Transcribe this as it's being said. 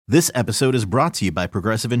This episode is brought to you by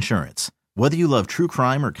Progressive Insurance. Whether you love true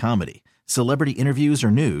crime or comedy, celebrity interviews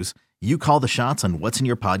or news, you call the shots on what's in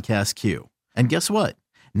your podcast queue. And guess what?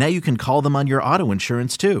 Now you can call them on your auto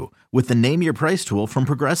insurance too with the Name Your Price tool from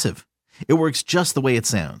Progressive. It works just the way it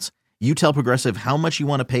sounds. You tell Progressive how much you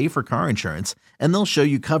want to pay for car insurance, and they'll show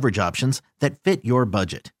you coverage options that fit your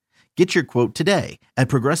budget. Get your quote today at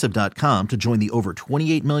Progressive.com to join the over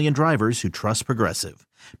 28 million drivers who trust Progressive.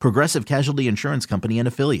 Progressive Casualty Insurance Company and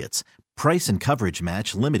Affiliates. Price and coverage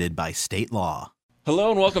match limited by state law.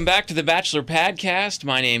 Hello and welcome back to the Bachelor Podcast.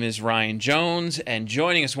 My name is Ryan Jones, and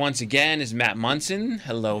joining us once again is Matt Munson.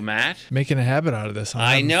 Hello, Matt. Making a habit out of this.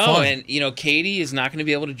 I know, fun. and Katie is not going to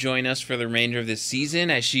be able to join us for the remainder of this season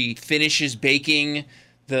as she finishes baking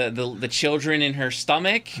the children in her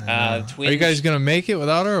stomach. Twins. Are you guys going to make it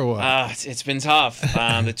without her or what? It's been tough.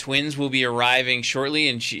 The twins will be arriving shortly,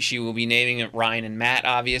 and she will be naming it Ryan and Matt,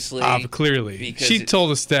 obviously. Clearly. She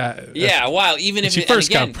told us that. Yeah, wow. Even if she first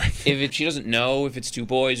got pregnant. if she doesn't know if it's two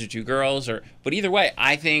boys or two girls, but either way,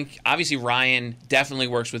 I think obviously Ryan definitely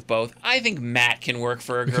works with both. I think Matt can work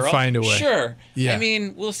for a girl. We can find a way. Sure. Yeah. I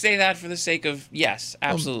mean, we'll say that for the sake of yes,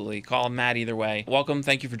 absolutely. Call him Matt either way. Welcome.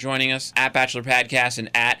 Thank you for joining us at Bachelor Podcast and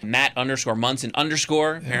at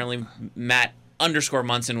Matt_Munson_. Apparently,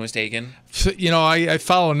 Matt_Munson was taken. So, I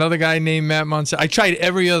follow another guy named Matt Munson. I tried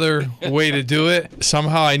every other way to do it.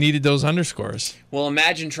 Somehow I needed those underscores. Well,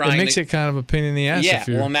 imagine trying. It makes it kind of a pain in the ass. Yeah.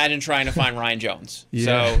 Well, imagine trying to find Ryan Jones.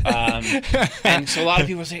 Yeah. So a lot of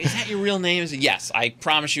people say, "Is that your real name?" Yes. I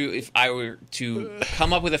promise you, if I were to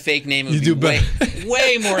come up with a fake name, it would be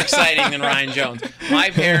way more exciting than Ryan Jones. My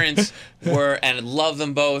parents were, and love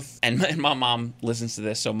them both, and my mom listens to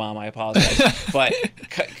this, so Mom, I apologize, but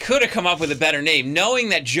could have come up with a better name, knowing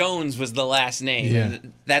that Jones was the last name. Yeah.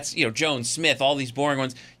 That's Jones, Smith, all these boring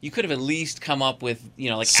ones. You could have at least come up with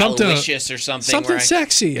like something, Aloysius or something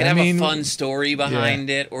sexy. Could have a fun story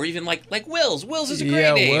behind it, or even like Wills. Wills is a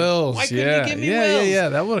great name. Wills. Why couldn't you give me Wills? Yeah.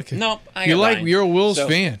 That would have. Nope. You're a Wills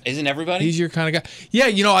fan. Isn't everybody? He's your kind of guy.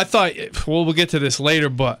 Yeah. I thought. Well, we'll get to this later,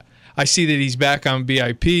 but I see that he's back on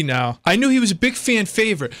BIP now. I knew he was a big fan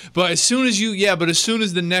favorite, but as soon as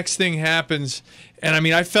the next thing happens, and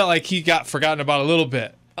I felt like he got forgotten about a little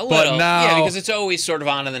bit. Because it's always sort of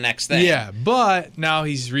on to the next thing. Yeah, but now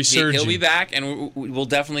he's resurging. He'll be back, and we'll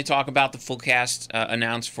definitely talk about the full cast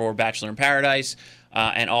announced for Bachelor in Paradise,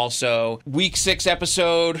 and also Week 6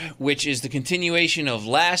 episode, which is the continuation of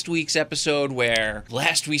last week's episode, where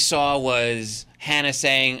last we saw was Hannah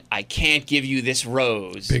saying, "I can't give you this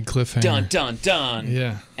rose." Big cliffhanger. Dun, dun, dun.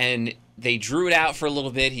 Yeah. And they drew it out for a little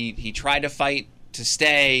bit. He tried to fight to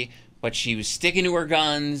stay, but she was sticking to her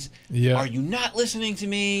guns. Yeah. Are you not listening to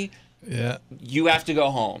me? Yeah. You have to go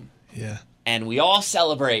home. Yeah. And we all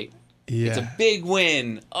celebrate. Yeah. It's a big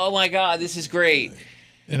win. Oh my God, this is great.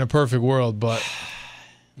 In a perfect world, but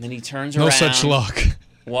and then he turns around. No such luck.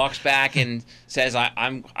 Walks back and says,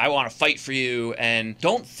 I want to fight for you. And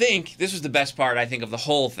don't think, this was the best part, I think, of the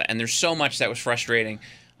whole thing. And there's so much that was frustrating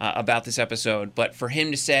about this episode. But for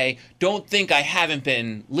him to say, don't think I haven't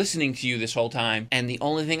been listening to you this whole time. And the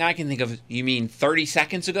only thing I can think of, you mean 30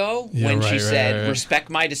 seconds ago? When she said, respect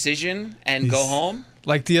my decision and go home?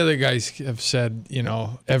 Like the other guys have said,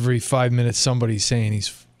 every 5 minutes somebody's saying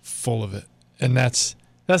he's full of it. And that's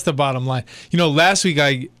the bottom line. Last week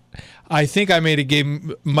I think I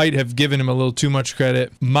might have given him a little too much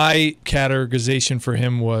credit. My categorization for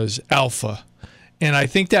him was alpha. And I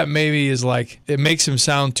think that maybe is it makes him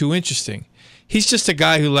sound too interesting. He's just a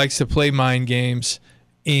guy who likes to play mind games,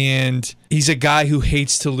 and he's a guy who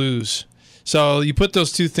hates to lose. So you put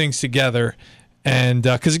those two things together, and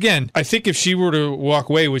because again, I think if she were to walk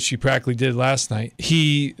away, which she practically did last night,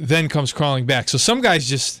 he then comes crawling back. So some guys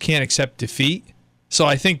just can't accept defeat. So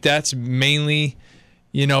I think that's mainly,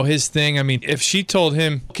 his thing. If she told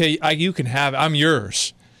him, okay, you can have it, I'm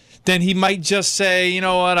yours, then he might just say, you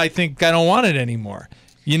know what, I think I don't want it anymore.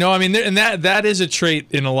 And that is a trait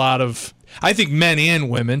in a lot of, I think, men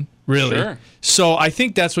and women, really. Sure. So I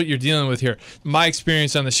think that's what you're dealing with here. My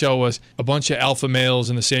experience on the show was a bunch of alpha males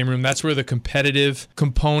in the same room. That's where the competitive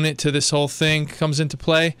component to this whole thing comes into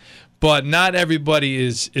play. But not everybody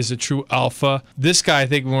is a true alpha. This guy, I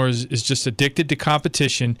think, more is just addicted to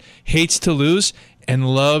competition, hates to lose, and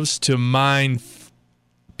loves to mind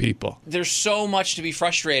people. There's so much to be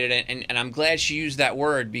frustrated, and I'm glad she used that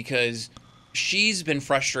word, because she's been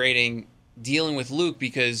frustrating dealing with Luke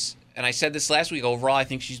because, and I said this last week, overall I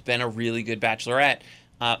think she's been a really good Bachelorette.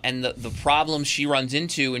 And the problem she runs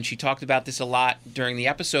into, and she talked about this a lot during the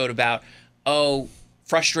episode about,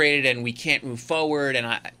 frustrated and we can't move forward, and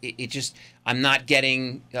I'm not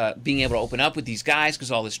getting being able to open up with these guys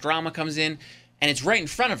because all this drama comes in. and it's right in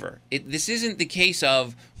front of her. This isn't the case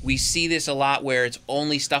of, we see this a lot where it's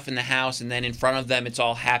only stuff in the house and then in front of them it's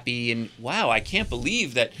all happy and, wow, I can't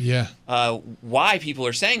believe that why people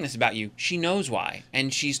are saying this about you. She knows why,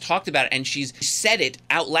 and she's talked about it, and she's said it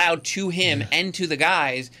out loud to him and to the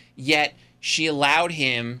guys, yet she allowed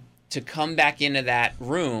him to come back into that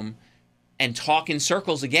room and talk in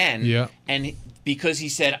circles again. Yeah. And because he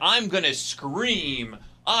said, I'm going to scream,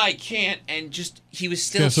 I can't, and just, he was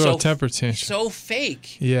still so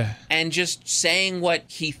fake. Yeah. And just saying what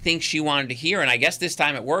he thinks she wanted to hear. And I guess this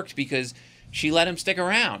time it worked because she let him stick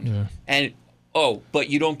around. Yeah. And, oh, but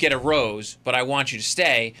you don't get a rose, but I want you to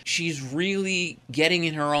stay. She's really getting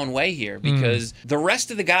in her own way here because the rest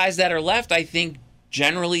of the guys that are left, I think,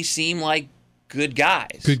 generally seem like good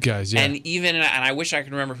guys. Good guys, yeah. And even, and I wish I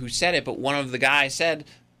could remember who said it, but one of the guys said,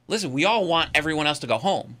 listen, we all want everyone else to go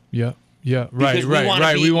home. Yeah. Yeah, right. We want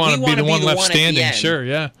to be the one left standing. Sure,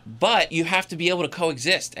 yeah. But you have to be able to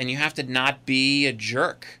coexist, and you have to not be a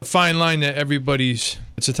jerk. Fine line that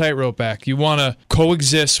it's a tightrope act. You want to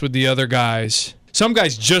coexist with the other guys. Some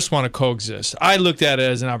guys just want to coexist. I looked at it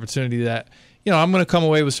as an opportunity that, I'm going to come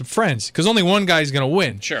away with some friends because only one guy is going to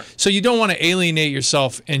win. Sure. So you don't want to alienate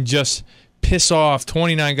yourself and just piss off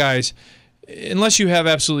 29 guys unless you have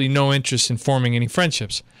absolutely no interest in forming any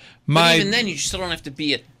friendships. But even then, you still don't have to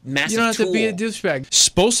be a massive tool. You don't have to be a douchebag. It's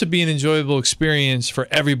supposed to be an enjoyable experience for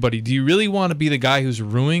everybody. Do you really want to be the guy who's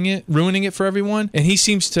ruining it for everyone? And he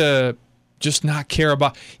seems to just not care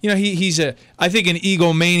about. I think an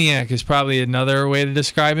egomaniac is probably another way to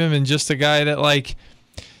describe him, and just a guy that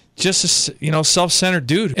just a self-centered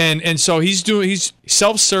dude. And so he's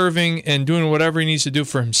self-serving and doing whatever he needs to do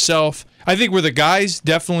for himself. I think where the guys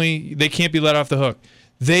definitely, they can't be let off the hook.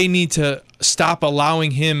 They need to stop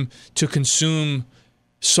allowing him to consume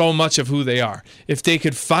so much of who they are. If they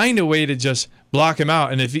could find a way to just block him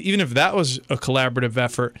out, and even if that was a collaborative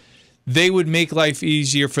effort, they would make life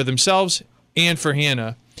easier for themselves and for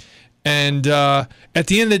Hannah. And at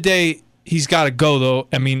the end of the day, he's got to go, though.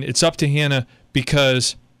 I mean, it's up to Hannah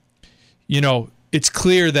because, it's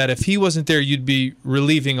clear that if he wasn't there, you'd be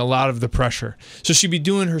relieving a lot of the pressure. So she'd be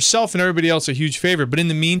doing herself and everybody else a huge favor. But in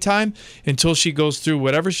the meantime, until she goes through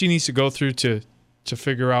whatever she needs to go through to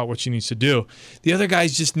figure out what she needs to do, the other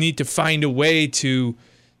guys just need to find a way to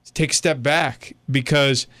take a step back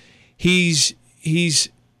because he's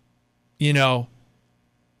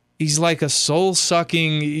like a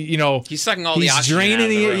soul-sucking, He's sucking all the oxygen draining out of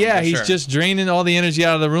the room, he's just draining all the energy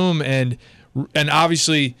out of the room. And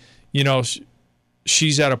obviously,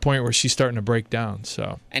 she's at a point where she's starting to break down.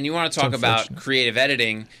 So, and you want to talk about creative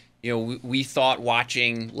editing. We thought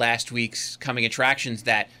watching last week's Coming Attractions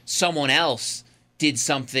that someone else did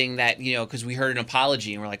something that, because we heard an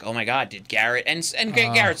apology and we're like, oh my God, did Garrett? And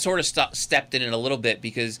Garrett sort of stepped in it a little bit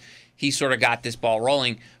because he sort of got this ball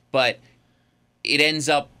rolling. But it ends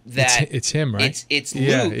up that it's him, right? It's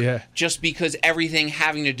Luke, just because everything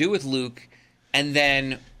having to do with Luke. And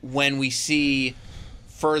then when we see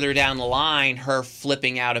further down the line her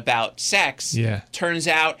flipping out about sex, turns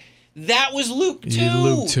out that was Luke too.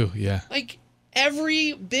 Luke too, yeah. Like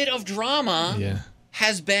every bit of drama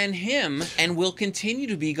has been him and will continue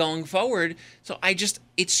to be going forward. So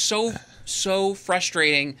it's so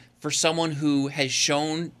frustrating for someone who has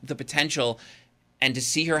shown the potential, and to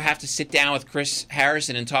see her have to sit down with Chris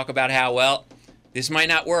Harrison and talk about how, well, this might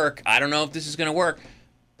not work. I don't know if this is going to work.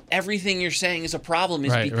 Everything you're saying is a problem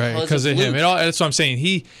because of him. That's what I'm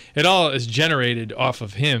saying. It all is generated off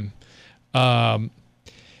of him. But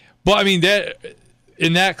I mean, that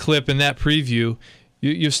in that clip, in that preview,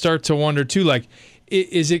 you start to wonder too. Like,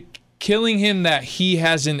 is it killing him that he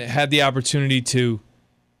hasn't had the opportunity to,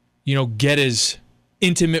 get as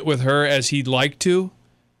intimate with her as he'd like to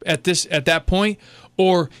at that point,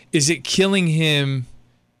 or is it killing him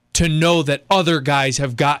to know that other guys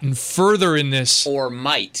have gotten further in this, or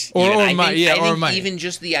might, I think even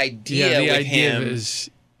just the idea with him is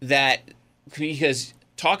that, because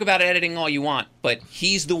talk about editing all you want, but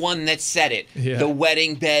he's the one that said it. Yeah. The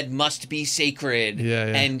wedding bed must be sacred,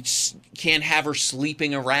 and can't have her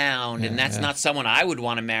sleeping around, and that's not someone I would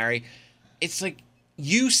want to marry. It's like,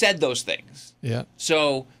 you said those things. Yeah.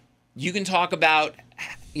 So you can talk about,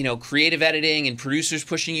 creative editing and producers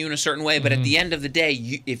pushing you in a certain way, but at the end of the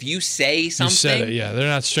day, if you say something, you said it. They're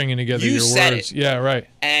not stringing together your words. It. Yeah, right.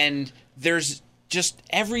 And there's just,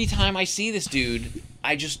 every time I see this dude,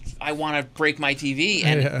 I want to break my TV,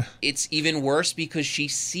 and it's even worse because she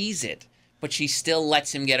sees it, but she still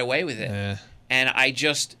lets him get away with it. Yeah. And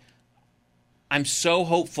I'm so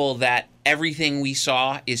hopeful that everything we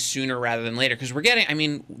saw is sooner rather than later, because we're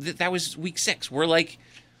getting, that was week 6. We're like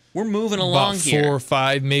we're moving along about here. 4 or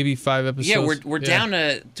 5, maybe 5 episodes. Yeah, we're down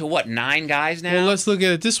to what, 9 guys now? Well, let's look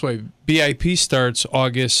at it this way. BIP starts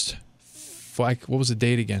August. What was the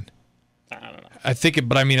date again? I don't know. I think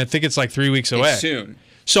it's like 3 weeks away. It's soon.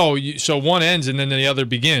 So one ends and then the other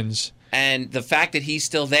begins. And the fact that he's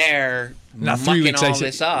still there, Not 3 mucking weeks. all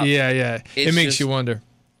this up. Yeah. It makes you wonder.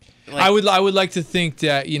 Like, I would like to think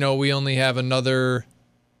that we only have another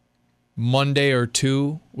Monday or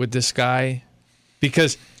 2 with this guy,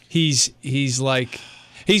 because he's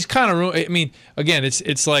kind of. I mean, again,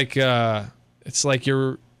 it's like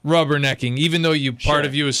you're rubbernecking. Even though part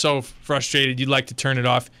of you is so frustrated, you'd like to turn it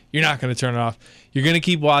off. You're not going to turn it off. You're going to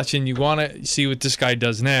keep watching. You want to see what this guy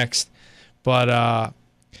does next, but I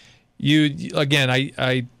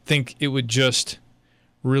think it would just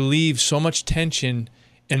relieve so much tension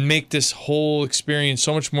and make this whole experience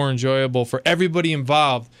so much more enjoyable for everybody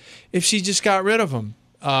involved if she just got rid of him.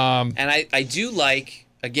 And I do like,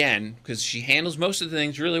 again, because she handles most of the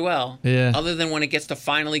things really well, other than when it gets to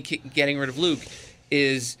finally getting rid of Luke,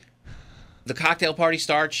 is the cocktail party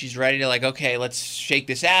starts. She's ready to okay, let's shake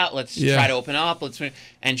this out. Let's try to open up.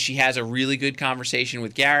 And she has a really good conversation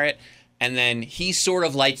with Garrett. And then he sort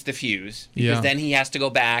of lights the fuse, because then he has to go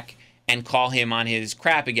back and call him on his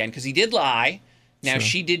crap again, because he did lie. Now,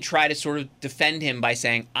 she did try to sort of defend him by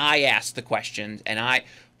saying, I asked the questions,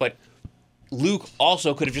 but Luke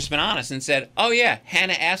also could have just been honest and said, oh, yeah,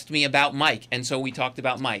 Hannah asked me about Mike, and so we talked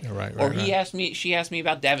about Mike. She asked me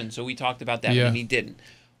about Devin, so we talked about Devin, and he didn't.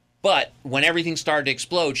 But when everything started to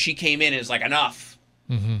explode, she came in and was like, enough.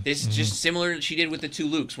 This is just similar to she did with the 2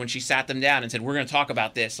 Lukes when she sat them down and said, we're going to talk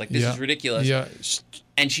about this. This is ridiculous. Yeah.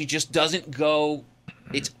 And she just doesn't go,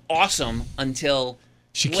 it's awesome until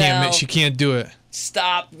she can't do it.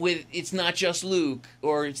 Stop with, it's not just Luke,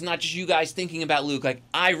 or it's not just you guys thinking about Luke.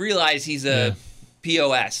 I realize he's a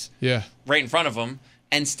POS right in front of him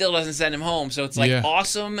and still doesn't send him home. So it's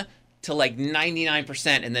awesome to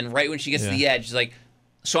 99%. And then right when she gets to the edge, she's like,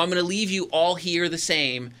 so I'm going to leave you all here the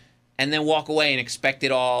same, and then walk away and expect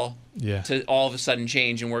it all to all of a sudden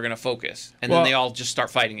change, and we're going to focus. And then they all just start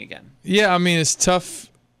fighting again. Yeah, I mean, it's tough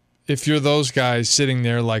if you're those guys sitting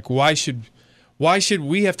there why should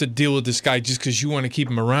we have to deal with this guy just because you want to keep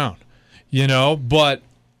him around? But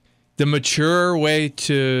the mature way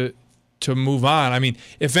to move on, I mean,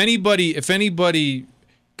 if anybody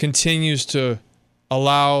continues to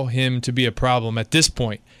allow him to be a problem at this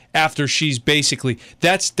point, after she's basically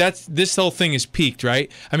that's this whole thing is peaked,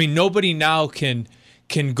 right? I mean, nobody now can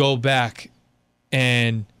go back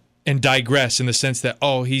and digress in the sense that,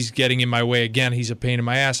 oh, he's getting in my way again, he's a pain in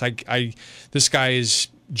my ass, this guy is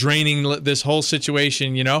draining this whole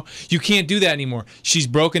situation. You can't do that anymore. She's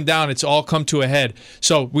broken down. It's all come to a head.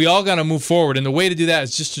 So we all got to move forward, and the way to do that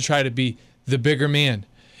is just to try to be the bigger man.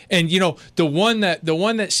 And the one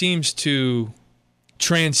that seems to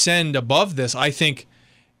transcend above this, I think,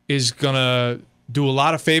 is gonna do a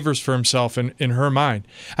lot of favors for himself in her mind.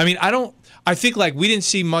 I mean, I think we didn't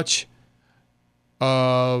see much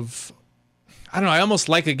of, I don't know, I almost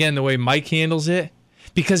like, again, the way Mike handles it,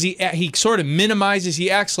 because he sort of minimizes,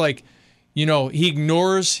 he acts like, he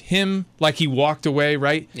ignores him, like he walked away,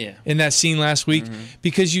 right? Yeah. In that scene last week,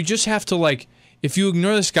 because you just have to, if you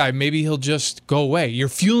ignore this guy, maybe he'll just go away. You're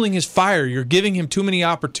fueling his fire. You're giving him too many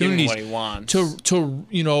opportunities what he wants. to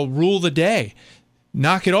rule the day.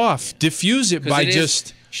 Knock it off. Diffuse it by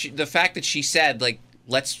the fact that she said,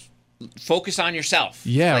 let's focus on yourself.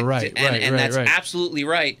 Yeah, right. And that's absolutely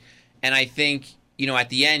right. And I think, at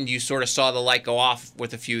the end, you sort of saw the light go off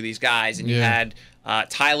with a few of these guys, and you had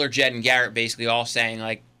Tyler, Jed, and Garrett basically all saying,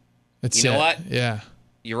 you know what? Yeah.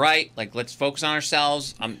 You're right. Let's focus on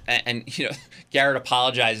ourselves. And Garrett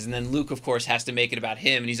apologizes, and then Luke, of course, has to make it about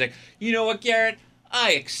him. And he's like, you know what, Garrett?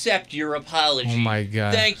 I accept your apology. Oh, my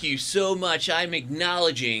God. Thank you so much. I'm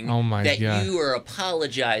acknowledging that you are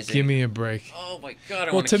apologizing. Give me a break. Oh, my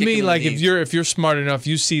God. Well, to me, if you're smart enough,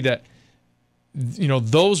 you see that,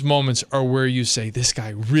 those moments are where you say, this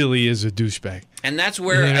guy really is a douchebag. And that's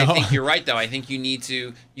where I think you're right, though. I think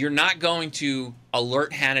you're not going to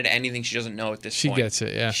alert Hannah to anything she doesn't know at this point. She gets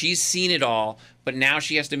it, yeah. She's seen it all, but now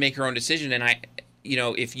she has to make her own decision. And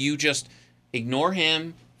if you just ignore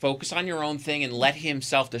him, focus on your own thing, and let him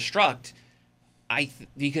self-destruct,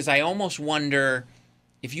 because I almost wonder,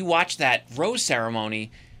 if you watch that rose ceremony,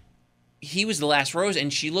 he was the last rose,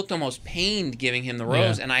 and she looked almost pained giving him the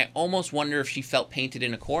rose, and I almost wonder if she felt painted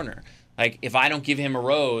in a corner. If I don't give him a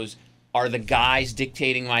rose, are the guys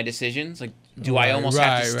dictating my decisions? Do I almost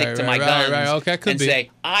have to stick to my guns okay, and say,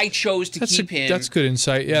 I chose to keep him? That's good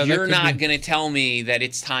insight. Yeah, you're not going to tell me that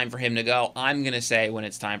it's time for him to go. I'm going to say when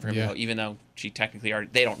it's time for him to go, even though she technically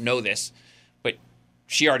they don't know this, but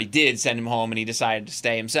she already did send him home and he decided to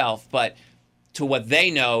stay himself. But to what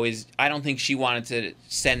they know is, I don't think she wanted to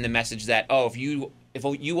send the message that, if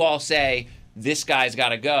you all say this guy's got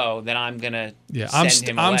to go, then I'm gonna send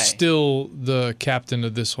him away. I'm still the captain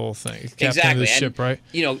of this whole thing. Captain of the ship, right?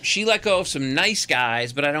 She let go of some nice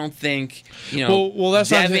guys, but I don't think that's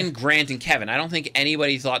Devin, Grant, and Kevin. I don't think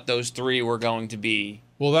anybody thought those three were going to be.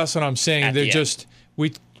 Well, that's what I'm saying. They're just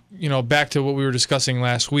back to what we were discussing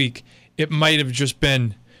last week. It might have just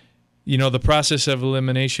been, the process of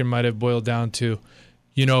elimination might have boiled down to,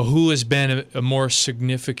 who has been a more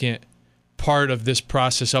significant part of this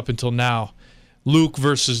process up until now. Luke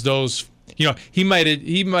versus those, he might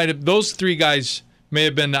have, those three guys may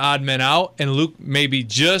have been the odd men out, and Luke maybe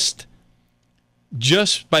just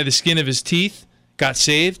by the skin of his teeth got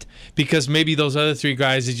saved, because maybe those other three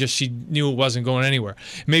guys, she knew it wasn't going anywhere.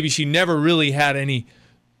 Maybe she never really had any,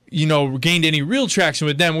 gained any real traction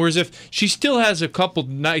with them, whereas if she still has a couple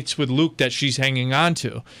nights with Luke that she's hanging on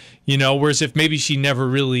to, whereas if maybe she never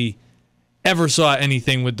really ever saw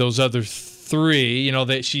anything with those other three,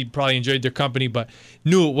 that she probably enjoyed their company, but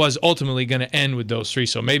knew it was ultimately going to end with those three.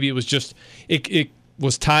 So maybe it was just it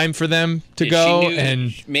was time for them to go,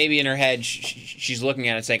 and maybe in her head she's looking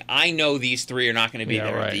at it saying, I know these three are not going to be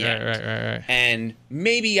there at the end. Right. And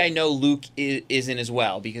maybe I know Luke isn't as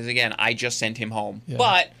well, because again, I just sent him home. Yeah.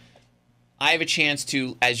 But I have a chance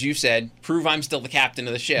to, as you said, prove I'm still the captain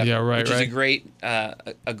of the ship. Yeah, right. Which is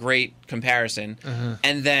a great comparison. Uh-huh.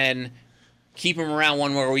 And then keep him around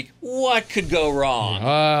one more week. What could go wrong?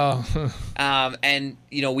 Wow. And,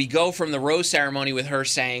 we go from the rose ceremony with her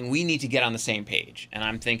saying, we need to get on the same page. And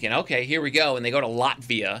I'm thinking, okay, here we go. And they go to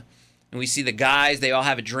Latvia, and we see the guys. They all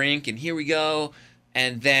have a drink, and here we go.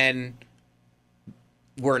 And then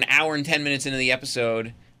we're an hour and 10 minutes into the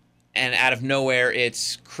episode, and out of nowhere,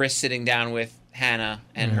 it's Chris sitting down with Hannah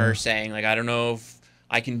and her saying, I don't know if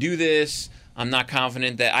I can do this. I'm not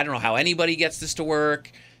confident that, I don't know how anybody gets this to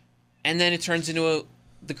work. And then it turns into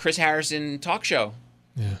the Chris Harrison talk show.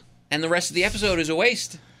 Yeah. And the rest of the episode is a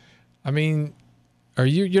waste. I mean,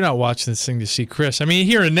 you're not watching this thing to see Chris. I mean,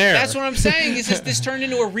 here and there. That's what I'm saying. Is this turned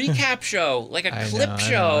into a recap show, like a clip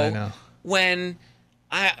show. I know. When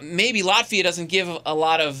maybe Latvia doesn't give a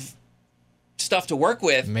lot of stuff to work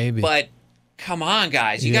with. Maybe. But come on,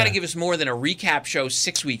 guys. You got to give us more than a recap show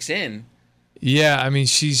 6 weeks in. Yeah, I mean,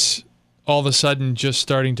 she's all of a sudden just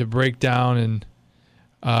starting to break down, and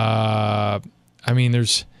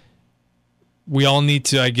we all need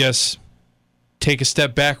to, I guess, take a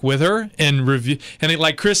step back with her and review. And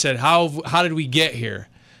like Chris said, how did we get here?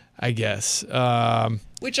 I guess.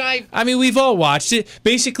 We've all watched it.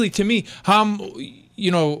 Basically, to me,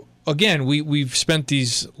 again, we've spent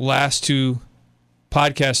these last two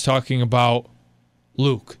podcasts talking about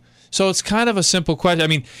Luke. So it's kind of a simple question. I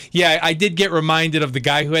mean, yeah, I did get reminded of the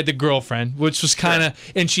guy who had the girlfriend, which was kind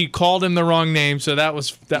of, and she called him the wrong name, so that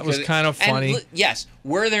was kind of funny. And yes,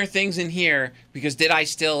 were there things in here, because did I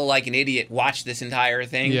still, like an idiot, watch this entire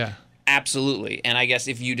thing? Yeah. Absolutely. And I guess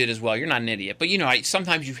if you did as well, you're not an idiot. But,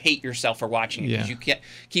 sometimes you hate yourself for watching it, because you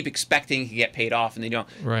keep expecting to get paid off, and they don't.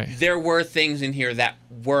 Right. There were things in here that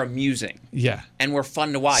were amusing. Yeah. And were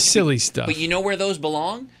fun to watch. Silly stuff. But you know where those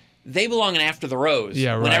belong? They belong in After the Rose.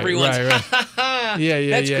 Yeah, right. When everyone's, right.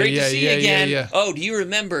 That's great to see you again. Yeah. Oh, do you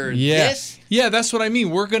remember this? Yeah, that's what I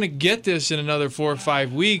mean. We're going to get this in another 4 or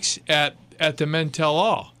 5 weeks at the Men Tell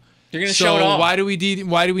All. You're going to show it all. Why do we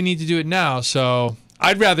need to do it now? So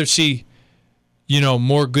I'd rather see,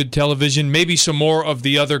 more good television, maybe some more of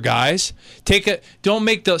the other guys.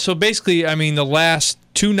 So basically, I mean, the last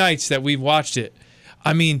 2 nights that we've watched it,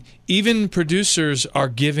 I mean, even producers are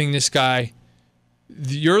giving this guy,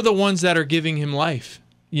 you're the ones that are giving him life.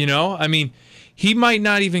 I mean, he might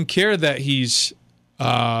not even care that he's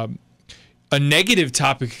a negative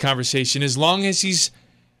topic of conversation, as long as he's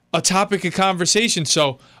a topic of conversation.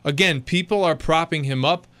 So again, people are propping him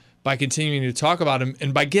up by continuing to talk about him,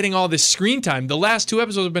 and by getting all this screen time. The last 2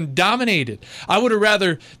 episodes have been dominated. I would have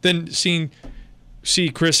rather than see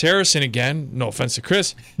Chris Harrison again. No offense to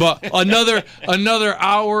Chris, but another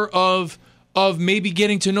hour of maybe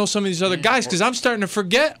getting to know some of these other guys, because I'm starting to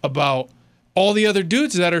forget about all the other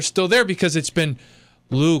dudes that are still there, because it's been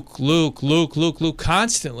Luke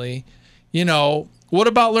constantly. What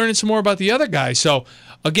about learning some more about the other guys? So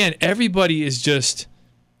again, everybody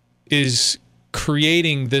is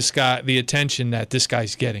creating this guy, the attention that this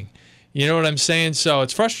guy's getting. You know what I'm saying? So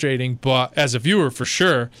it's frustrating, but as a viewer, for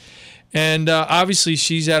sure. And obviously,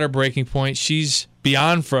 she's at her breaking point. She's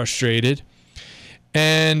beyond frustrated.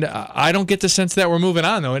 And I don't get the sense that we're moving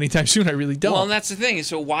on, though, anytime soon. I really don't. Well, and that's the thing.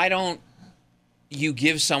 So why don't you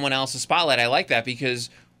give someone else a spotlight? I like that, because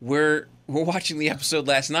we're we're watching the episode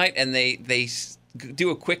last night, and they do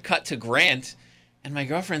a quick cut to Grant, and my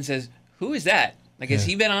girlfriend says, "Who is that? Like, has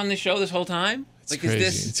he been on the show this whole time? It's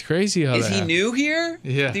crazy. It's crazy how is he new here?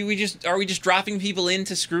 Yeah. Are we just dropping people in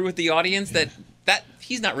to screw with the audience? That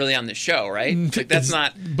he's not really on the show, right? Like, that's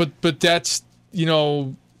not. But that's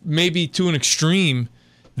maybe to an extreme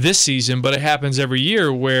this season, but it happens every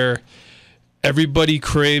year where everybody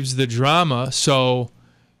craves the drama. So,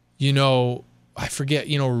 I forget,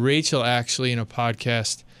 Rachel actually in a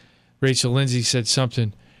podcast, Rachel Lindsay said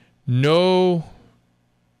something. No,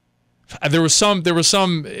 there was some,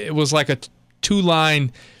 it was like a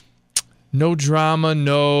 2-line, no drama,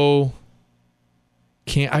 no,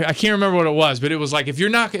 I can't remember what it was, but it was like, if you're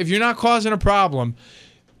not causing a problem,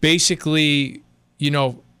 basically,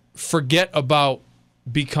 forget about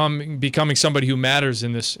becoming somebody who matters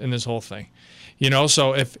in this whole thing.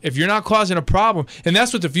 So if you're not causing a problem, and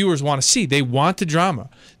that's what the viewers want to see. They want the drama.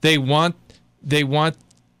 They want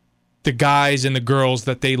the guys and the girls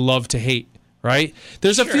that they love to hate, right?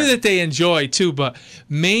 There's a few that they enjoy too, but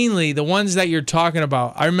mainly the ones that you're talking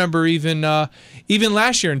about. I remember even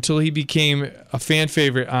last year, until he became a fan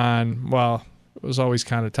favorite on, well, it was always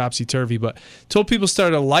kind of topsy-turvy, but until people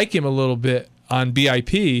started to like him a little bit on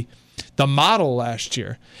BIP, the model last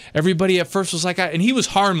year. Everybody at first was like, and he was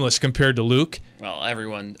harmless compared to Luke. Well,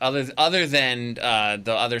 everyone other than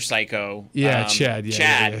the other psycho. Yeah, Chad. Yeah,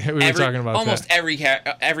 Chad. Yeah. We were talking about almost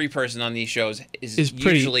that. every person on these shows is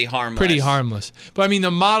usually harmless. Pretty harmless. But I mean,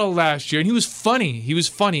 the model last year, and he was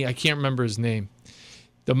funny. I can't remember his name.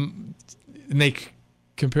 And they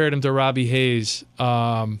compared him to Robbie Hayes.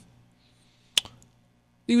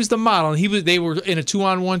 He was the model, and they were in a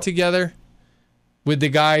 2-on-1 together with the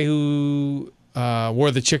guy who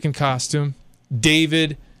wore the chicken costume,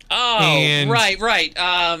 David. Oh, right.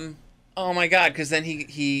 Oh my God, because then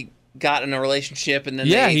he got in a relationship, and then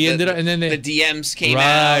he ended up, and then the DMs came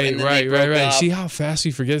out, and then they broke up. See how fast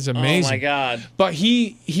he forgets? It's amazing. Oh my God. But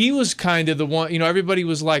he was kind of the one. Everybody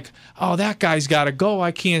was like, "Oh, that guy's got to go.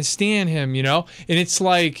 I can't stand him." And it's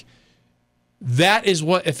like, that is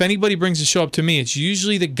what, if anybody brings the show up to me, it's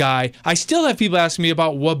usually the guy. I still have people asking me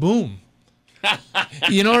about Waboom.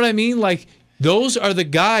 You know what I mean? Like, those are the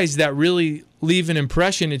guys that really leave an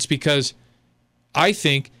impression. It's because I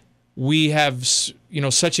think we have,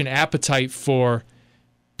 such an appetite for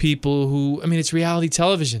people who, it's reality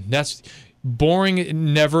television. That's boring. It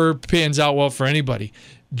never pans out well for anybody.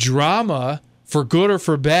 Drama, for good or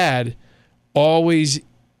for bad, always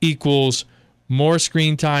equals more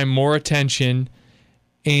screen time, more attention,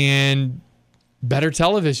 and better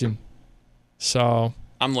television. So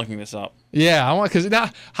I'm looking this up. Yeah, I want, because now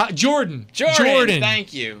Jordan.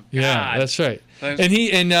 Thank you. Yeah, God. that's right.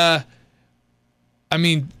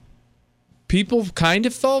 People kind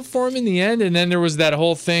of fell for him in the end, and then there was that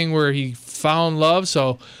whole thing where he found love.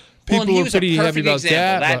 So people were pretty happy about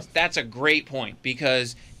that. That's a great point,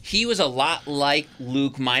 because he was a lot like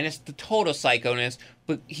Luke, minus the total psychoness,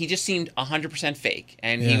 but he just seemed 100% fake,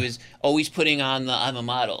 and he was always putting on the "I'm a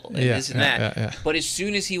model" and this and that. Yeah. But as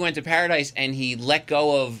soon as he went to Paradise and he let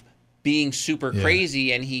go of being super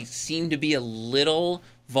crazy, and he seemed to be a little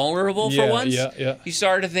vulnerable for once, he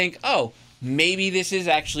started to think, oh, maybe this is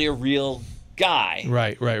actually a real guy.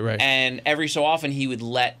 Right. And every so often he would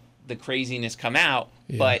let the craziness come out,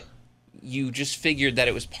 but you just figured that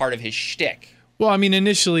it was part of his shtick. Well,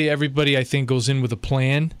 initially everybody, I think, goes in with a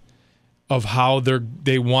plan of how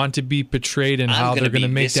they want to be portrayed and how they're going to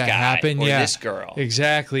make that happen. Or this girl.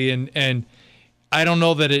 Exactly. And I don't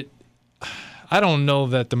know that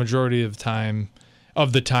the majority of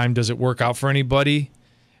the time does it work out for anybody.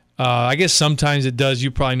 I guess sometimes it does.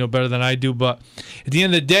 You probably know better than I do. But at the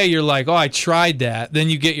end of the day, you're like, oh, I tried that. Then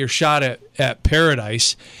you get your shot at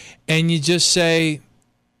Paradise, and you just say,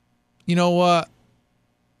 you know what?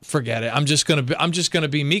 Forget it. I'm just gonna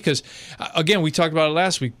be me, because again, we talked about it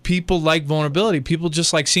last week. People like vulnerability. People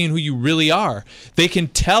just like seeing who you really are. They can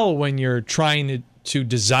tell when you're trying to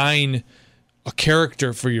design a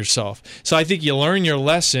character for yourself. So I think you learn your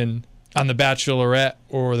lesson on The Bachelorette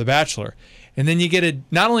or The Bachelor, and then you get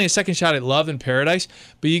not only a second shot at love in Paradise,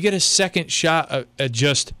 but you get a second shot at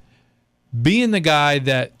just being the guy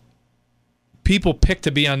that people pick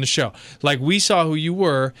to be on the show. Like, we saw who you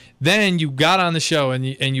were, then you got on the show and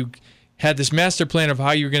you had this master plan of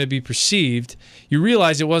how you were going to be perceived. You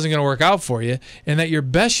realized it wasn't going to work out for you, and that your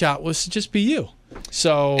best shot was to just be you.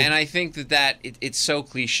 So, and I think that it's so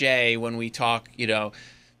cliche when we talk,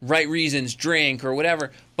 right reasons, drink or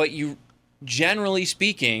whatever, but you, generally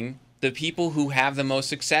speaking, the people who have the most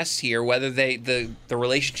success here, whether the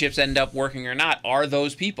relationships end up working or not, are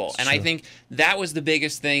those people. And I think that was the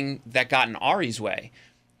biggest thing that got in Ari's way,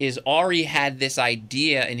 is Ari had this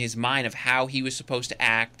idea in his mind of how he was supposed to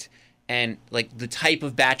act and like the type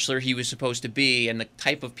of bachelor he was supposed to be and the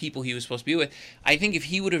type of people he was supposed to be with. I think if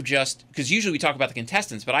he would have just, because usually we talk about the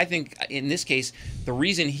contestants, but I think in this case, the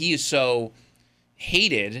reason he is so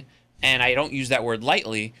hated, and I don't use that word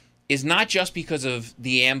lightly, is not just because of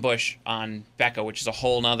the ambush on Becca, which is a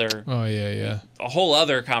whole other a whole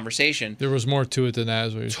other conversation. There was more to it than that,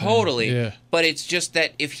 is what you're totally saying. Yeah. But it's just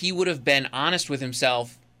that if he would have been honest with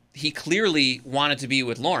himself, he clearly wanted to be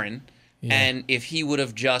with Lauren, and if he would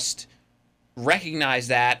have just recognized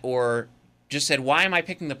that, or just said, why am I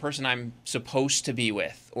picking the person I'm supposed to be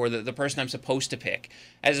with, or the person I'm supposed to pick,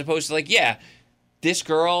 as opposed to like, yeah, this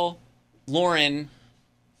girl, Lauren,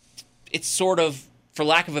 it's sort of, for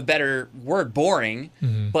lack of a better word, boring,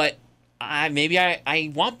 but maybe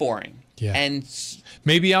I want boring. Yeah. And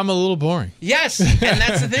maybe I'm a little boring. Yes, and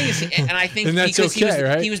that's the thing. And I think and that's because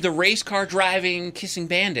okay, he was the race car driving, kissing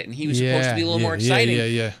bandit, and he was supposed to be a little more exciting.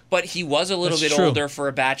 Yeah. But he was a little bit older for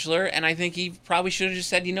a bachelor, and I think he probably should have just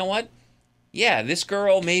said, you know what? Yeah, this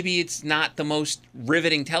girl, maybe it's not the most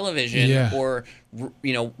riveting television, or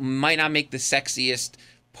might not make the sexiest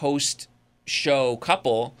post-show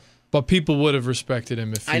couple. But people would have respected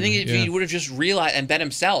him if he would have just realized and bet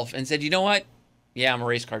himself and said, you know what? Yeah, I'm a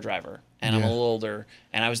race car driver, and I'm a little older,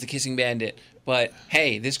 and I was the kissing bandit. But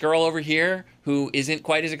hey, this girl over here who isn't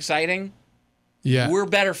quite as exciting, we're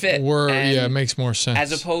better fit. It makes more sense.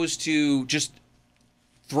 As opposed to just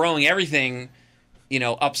throwing everything,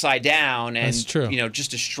 upside down and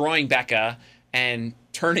just destroying Becca and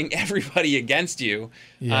turning everybody against you.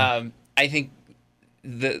 Yeah. I think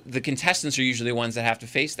the contestants are usually the ones that have to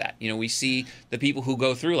face that. We see the people who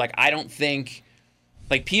go through. Like, I don't think,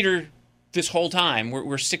 like Peter, this whole time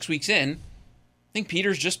we're 6 weeks in, I think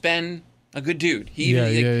Peter's just been a good dude. He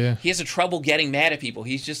has a trouble getting mad at people.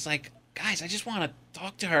 He's just like, guys, I just want to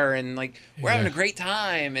talk to her, and like we're having a great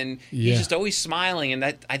time, and he's just always smiling, and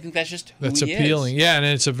I think that's just who that's he appealing. is. Yeah, and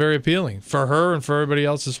it's a very appealing for her and for everybody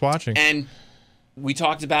else that's watching. And we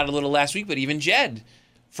talked about it a little last week, but even Jed,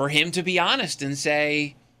 for him to be honest and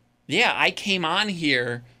say, yeah, I came on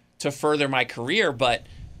here to further my career, but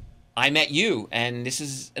I met you, and this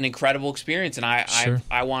is an incredible experience, and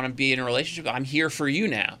I want to be in a relationship. I'm here for you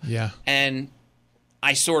now. Yeah. And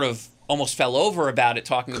I sort of almost fell over about it,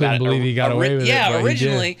 talking Couldn't about it. believe he got away with it. Yeah,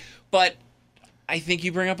 originally. But I think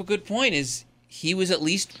you bring up a good point, is he was at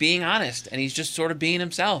least being honest, and he's just sort of being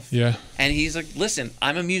himself. Yeah. And he's like, listen,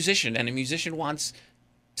 I'm a musician, and a musician wants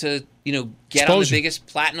to, get Exposure. on the biggest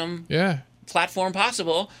platinum platform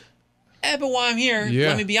possible. But while I'm here,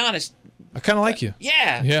 let me be honest. I kind of like you.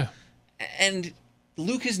 Yeah. Yeah. And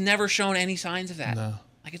Luke has never shown any signs of that. No.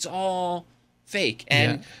 Like, it's all fake.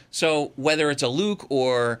 And so whether it's a Luke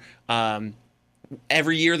or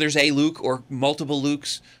every year there's a Luke or multiple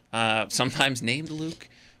Lukes, sometimes named Luke,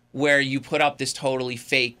 where you put up this totally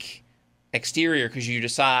fake exterior because you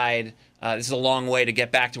decide, this is a long way to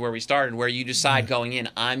get back to where we started, where you decide going in,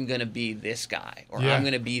 I'm going to be this guy, or I'm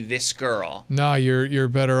going to be this girl. No, you're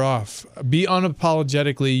better off. Be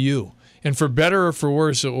unapologetically you. And for better or for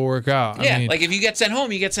worse, it will work out. Yeah, like if you get sent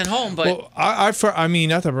home, you get sent home. But I mean,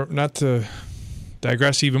 not to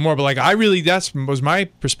digress even more, but like that was my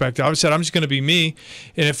perspective. I said I'm just going to be me,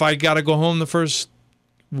 and if I got to go home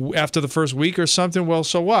after the first week or something, well,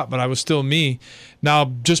 so what? But I was still me.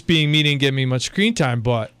 Now, just being me didn't give me much screen time,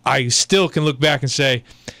 but I still can look back and say,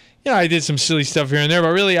 I did some silly stuff here and there,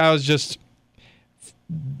 but really I was just,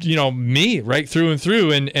 me right through and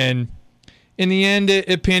through, and in the end,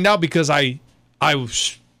 it panned out because I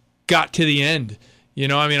got to the end.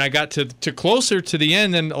 I got to closer to the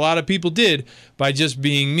end than a lot of people did by just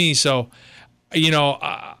being me. So,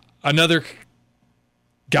 another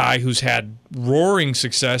guy who's had roaring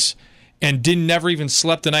success and never even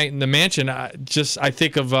slept a night in the mansion. I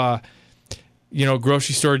think of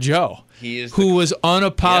Grocery Store Joe, who was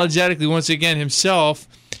unapologetically once again himself,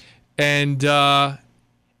 and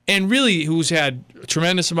really who's had a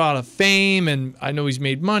tremendous amount of fame, and I know he's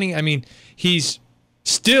made money. I mean, he's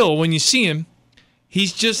still, when you see him,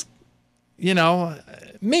 he's just,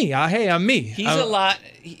 me. Hey, I'm me. He's a lot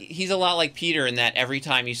like Peter in that every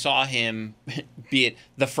time you saw him, be it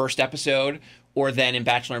the first episode or then in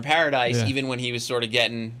Bachelor in Paradise, even when he was sort of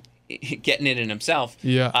getting it in himself.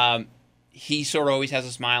 Yeah. He sort of always has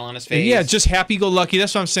a smile on his face. Yeah, just happy-go-lucky.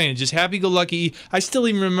 That's what I'm saying. Just happy-go-lucky. I still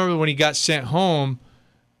even remember when he got sent home.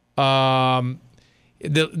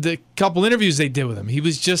 The couple interviews they did with him, he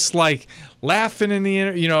was just like laughing in the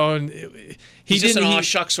and he's just an aw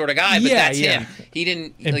shucks sort of guy, but that's him. He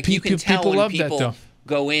didn't, and like, you can tell when people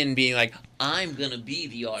go in being like, I'm gonna be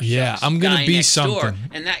the aw shucks I'm gonna guy be next something. door.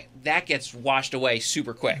 And that gets washed away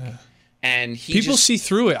super quick. And people see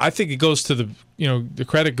through it. I think it goes to the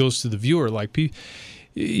credit goes to the viewer. Like,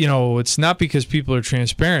 it's not because people are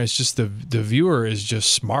transparent. It's just the viewer is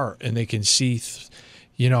just smart, and they can see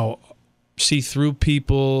through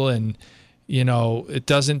people, and it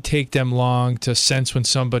doesn't take them long to sense when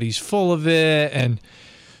somebody's full of it. And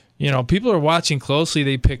people are watching closely.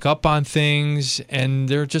 They pick up on things, and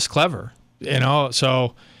they're just clever.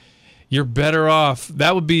 So you're better off.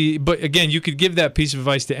 That would be, but again, you could give that piece of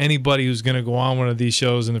advice to anybody who's going to go on one of these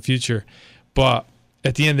shows in the future. But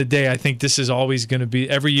at the end of the day, I think this is always going to be,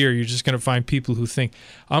 every year, you're just going to find people who think,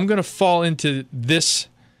 I'm going to fall into this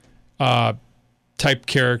type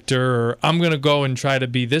character, or I'm going to go and try to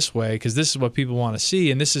be this way because this is what people want to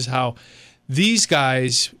see. And this is how these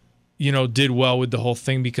guys, did well with the whole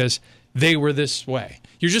thing because they were this way.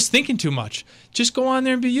 You're just thinking too much. Just go on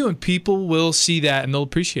there and be you, and people will see that and they'll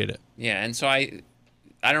appreciate it. Yeah, and so I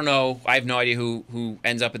don't know. I have no idea who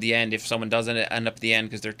ends up at the end, if someone doesn't end up at the end,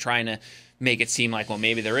 because they're trying to make it seem like, well,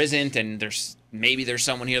 maybe there isn't, and there's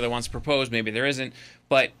someone here that wants to propose, maybe there isn't.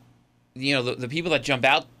 But the people that jump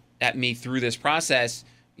out at me through this process,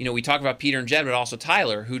 we talk about Peter and Jed, but also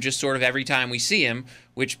Tyler, who just sort of every time we see him,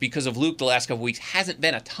 which because of Luke the last couple weeks hasn't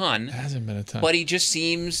been a ton. But he just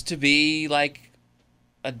seems to be like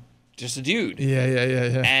just a dude.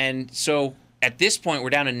 Yeah. And so at this point,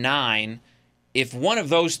 we're down to 9. If one of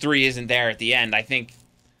those 3 isn't there at the end, I think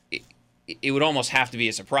it would almost have to be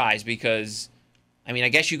a surprise because, I mean, I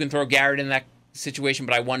guess you can throw Garrett in that situation,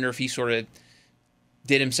 but I wonder if he sort of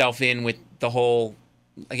did himself in with the whole,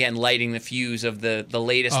 again, lighting the fuse of the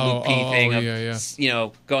latest Luke P thing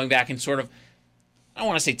of, going back and sort of, I don't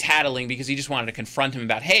want to say tattling because he just wanted to confront him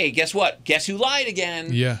about, hey, guess what? Guess who lied again?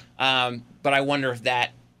 Yeah. But I wonder if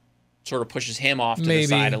that sort of pushes him off to the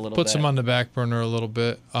side a little bit. Puts him on the back burner a little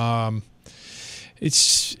bit. I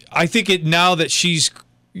think now that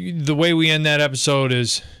the way we end that episode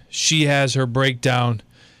is she has her breakdown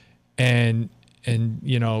and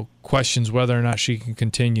questions whether or not she can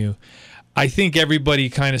continue. I think everybody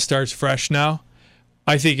kind of starts fresh now.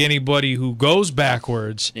 I think anybody who goes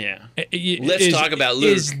backwards, let's talk about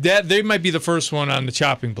Luke. They might be the first one on the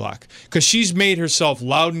chopping block because she's made herself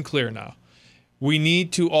loud and clear now. We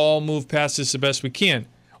need to all move past this the best we can.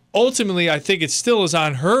 Ultimately, I think it still is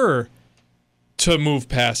on her to move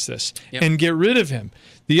past this and get rid of him.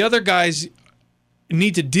 The other guys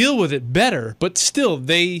need to deal with it better, but still,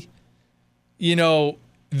 they're the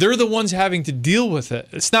ones having to deal with it.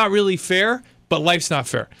 It's not really fair, but life's not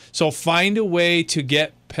fair. So find a way to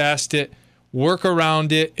get past it, work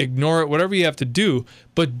around it, ignore it, whatever you have to do,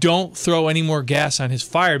 but don't throw any more gas on his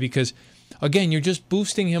fire because, again, you're just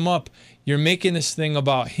boosting him up. You're making this thing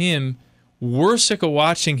about him. We're sick of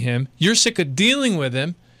watching him. You're sick of dealing with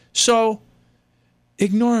him. So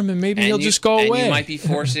ignore him, and maybe he'll just go away. And you might be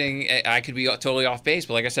forcing, I could be totally off base,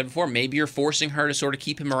 but like I said before, maybe you're forcing her to sort of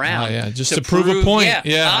keep him around. Just to prove a point.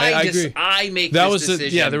 I agree. I make this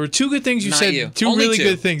decision. There were 2 good things you said. You. Two only really 2.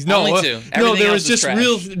 Good things. No, only 2. No, there was just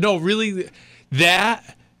really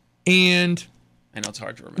that and... I know it's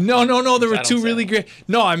hard to remember. No. There were 2 really great.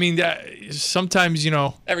 No, I mean, sometimes,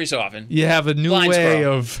 every so often. You have a new way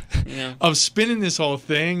of spinning this whole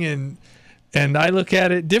thing, and I look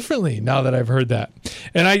at it differently now that I've heard that.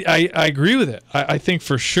 And I agree with it. I think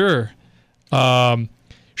for sure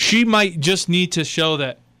she might just need to show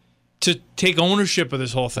that, to take ownership of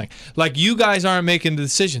this whole thing. Like, you guys aren't making the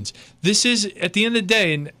decisions. This is, at the end of the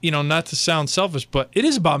day, and, not to sound selfish, but it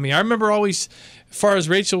is about me. I remember always, as far as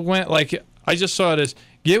Rachel went, like, I just saw it as,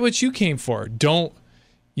 get what you came for. Don't,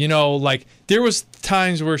 there was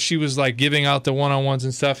times where she was, like, giving out the one-on-ones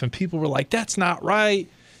and stuff, and people were like, that's not right.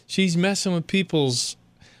 She's messing with people's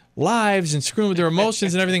lives and screwing with their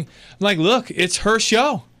emotions and everything. I'm like, look, it's her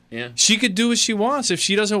show. Yeah. She could do what she wants. If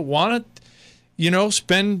she doesn't want to,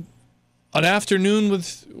 spend an afternoon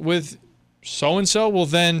with so-and-so, well,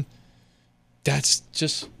 then that's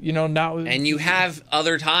just, not... And you have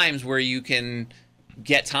other times where you can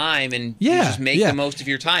get time and you just make the most of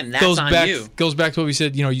your time. That's you. Goes back to what we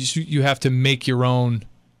said, you have to make your own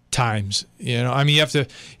times. I mean, you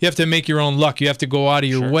have to make your own luck. You have to go out of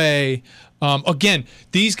your way. Again,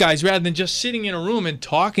 these guys, rather than just sitting in a room and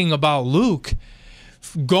talking about Luke,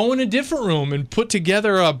 go in a different room and put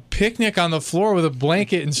together a picnic on the floor with a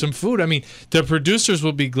blanket and some food. I mean, the producers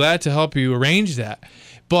will be glad to help you arrange that,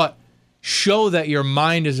 but show that your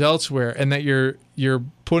mind is elsewhere and that you're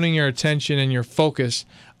putting your attention and your focus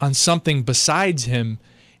on something besides him.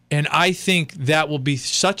 And I think that will be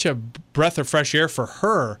such a breath of fresh air for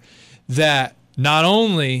her that not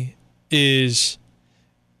only is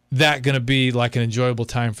that going to be like an enjoyable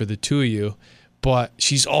time for the 2 of you, but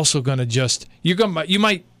she's also going to you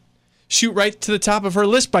might shoot right to the top of her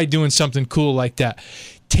list by doing something cool like that.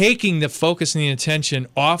 Taking the focus and the attention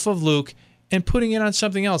off of Luke and putting it on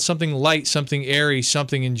something else, something light, something airy,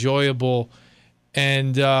 something enjoyable.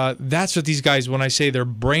 And that's what these guys, when I say their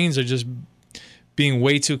brains are just being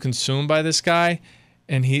way too consumed by this guy,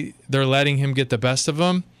 and they're letting him get the best of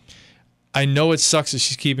them. I know it sucks that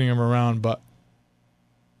she's keeping him around, but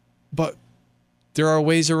there are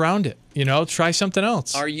ways around it. Try something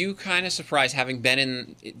else. Are you kind of surprised, having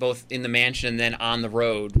been both in the mansion and then on the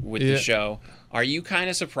road with the show, are you kind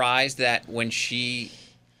of surprised that when she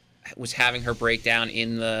was having her breakdown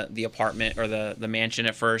in the apartment or the mansion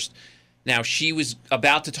at first, now she was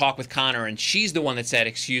about to talk with Connor, and she's the one that said,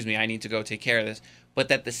 "Excuse me, I need to go take care of this," but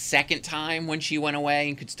that the second time when she went away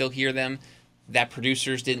and could still hear them, that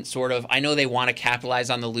producers didn't sort of, I know they want to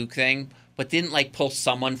capitalize on the Luke thing, but didn't like pull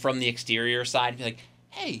someone from the exterior side and be like,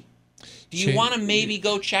 "Hey, do you want to maybe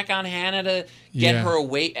go check on Hannah to get her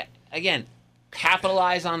away?" Again,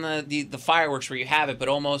 capitalize on the fireworks where you have it, but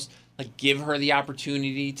almost like give her the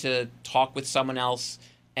opportunity to talk with someone else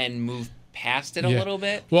and move past it a little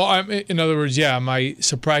bit. Well, in other words, am I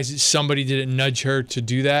surprised that somebody didn't nudge her to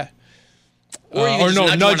do that? Or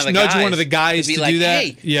nudge one of the guys to like, do that.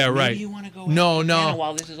 Hey, yeah, right. Maybe you want to go Hannah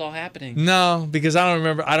while this is all happening. No, because I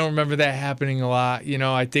don't remember that happening a lot.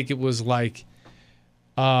 I think it was like,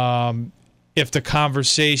 if the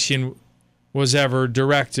conversation was ever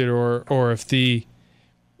directed, or if the,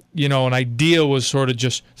 an idea was sort of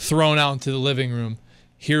just thrown out into the living room.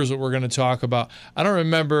 Here's what we're going to talk about. I don't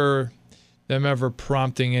remember them ever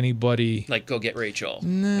prompting anybody. Like, go get Rachel.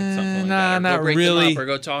 Not really. Or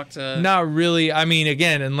go talk to... Not really. I mean,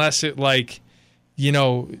 again, unless it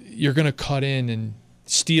you're going to cut in and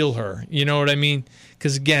steal her. You know what I mean?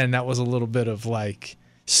 Because, again, that was a little bit of,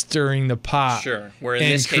 stirring the pot. Sure. Where in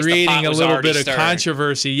and this case, creating the pot was a little bit stirring. of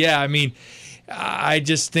controversy. Yeah, I mean, I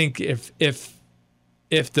just think if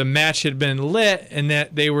the match had been lit and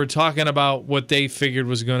that they were talking about what they figured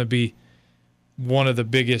was going to be one of the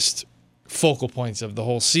biggest focal points of the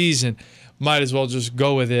whole season, might as well just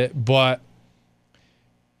go with it. But,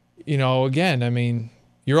 again, I mean,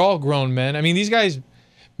 you're all grown men. I mean, these guys,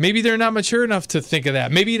 maybe they're not mature enough to think of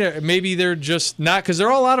that. Maybe they're just not, because a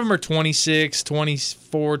lot of them are 26,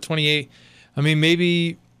 24, 28. I mean,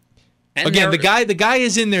 maybe, and again, the guy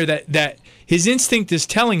is in there that his instinct is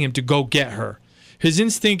telling him to go get her. His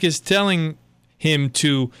instinct is telling him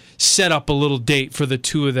to set up a little date for the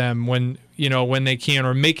two of them when they can,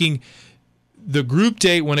 or making the group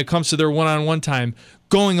date when it comes to their one-on-one time,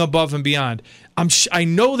 going above and beyond. I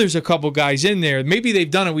know there's a couple guys in there. Maybe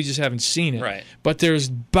they've done it, we just haven't seen it. Right. But there's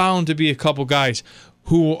bound to be a couple guys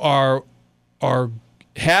who are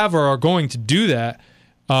going to do that.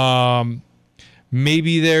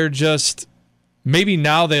 Maybe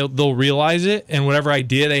now they'll realize it, and whatever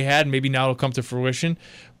idea they had, maybe now it'll come to fruition.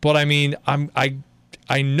 But I mean,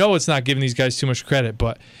 I know it's not giving these guys too much credit,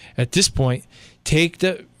 but at this point,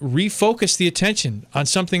 refocus the attention on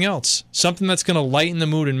something else, something that's going to lighten the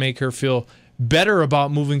mood and make her feel better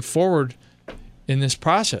about moving forward in this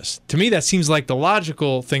process. To me, that seems like the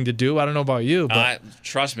logical thing to do. I don't know about you, but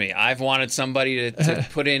trust me, I've wanted somebody to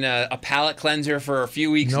put in a palate cleanser for a few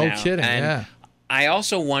weeks now. No kidding, and I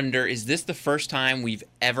also wonder, is this the first time we've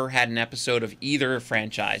ever had an episode of either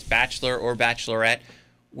franchise, Bachelor or Bachelorette,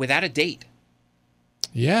 without a date?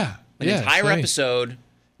 Yeah. An entire episode,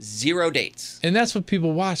 0 dates. And that's what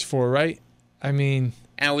people watch for, right? I mean...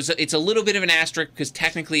 And it's a little bit of an asterisk because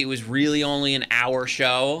technically it was really only an hour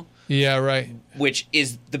show. Yeah, right. Which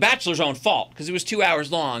is the Bachelor's own fault because it was 2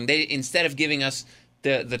 hours long. They, instead of giving us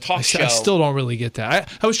the talk show... I still don't really get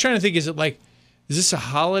that. I was trying to think, is this a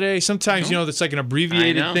holiday? Sometimes, it's like an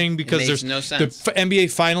abbreviated thing because there's no sense. The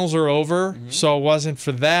NBA finals are over, so it wasn't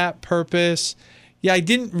for that purpose. Yeah, I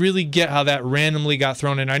didn't really get how that randomly got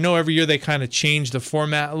thrown in. I know every year they kind of change the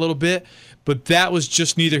format a little bit, but that was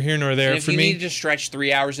just neither here nor there for me. If you needed to stretch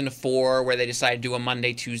 3 hours into 4, where they decided to do a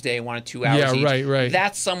Monday, Tuesday, and wanted 2 hours each, right.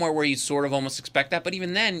 That's somewhere where you sort of almost expect that. But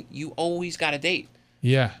even then, you always got a date.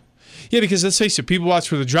 Yeah. Yeah, because let's face it, people watch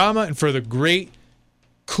for the drama and for the great,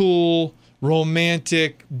 cool,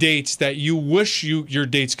 romantic dates that you wish your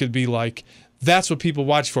dates could be like. That's what people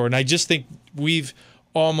watch for. And I just think we've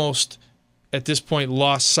almost, at this point,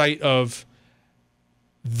 lost sight of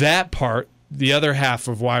that part, the other half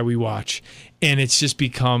of why we watch. And it's just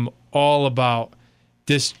become all about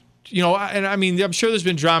this, and I mean, I'm sure there's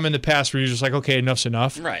been drama in the past where you're just like, okay, enough's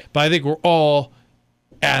enough. Right. But I think we're all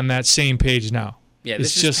on that same page now. Yeah,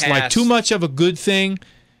 it's just like too much of a good thing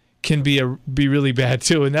can be really bad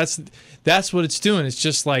too. And that's what it's doing. It's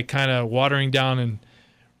just like kind of watering down and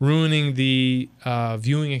ruining the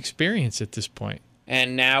viewing experience at this point.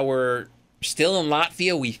 And now we're still in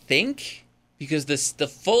Latvia, we think, because the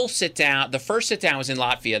full sit down, the first sit down was in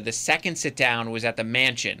Latvia. The second sit down was at the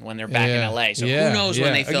mansion when they're back in LA. So who knows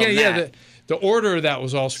when they filmed that? The order of that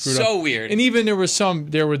was all screwed up. So weird. And even there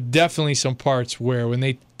were definitely some parts where when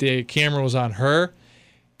the camera was on her,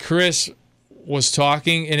 Chris was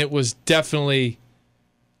talking, and it was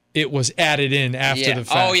added in after the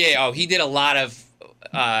fact. Oh yeah. Oh, he did a lot of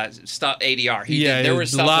stuff. ADR. There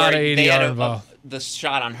was a lot of ADR they had involved. The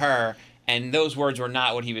shot on her, and those words were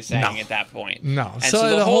not what he was saying at that point. No. And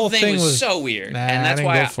so the whole thing was so weird, Nah, and that's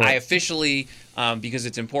why I officially. because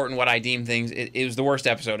it's important what I deem things. It was the worst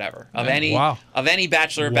episode ever of any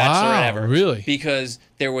Bachelor or Wow, Bachelorette ever. Really? Because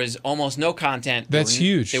there was almost no content. That's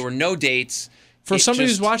huge. There were no dates. For somebody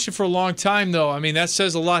who's watched it for a long time, though, I mean, that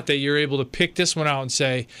says a lot that you're able to pick this one out and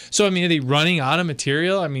say, so, I mean, are they running out of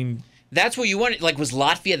material? I mean... That's what you wanted. Like, was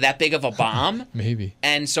Latvia that big of a bomb? Maybe.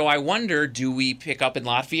 And so I wonder, do we pick up in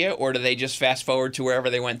Latvia, or do they just fast forward to wherever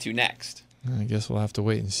they went to next? I guess we'll have to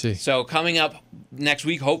wait and see. So coming up next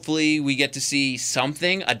week, hopefully we get to see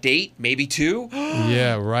something, a date, maybe two.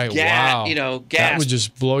 Yeah, right. Wow. Gas. That would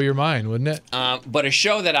just blow your mind, wouldn't it? But a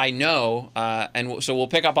show that I know, and so we'll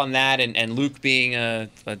pick up on that, and Luke being a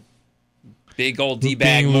big old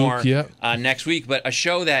D-bag more next week. But a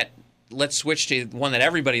show that, let's switch to one that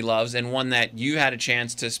everybody loves and one that you had a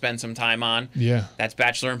chance to spend some time on. Yeah. That's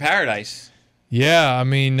Bachelor in Paradise. Yeah, I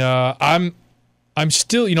mean, I'm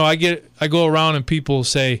still, I go around and people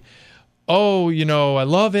say, oh, I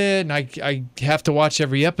love it, and I have to watch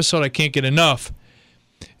every episode. I can't get enough.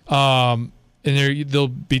 And they'll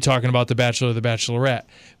be talking about The Bachelor or The Bachelorette.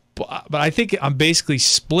 But I think I'm basically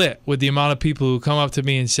split with the amount of people who come up to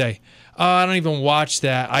me and say, oh, I don't even watch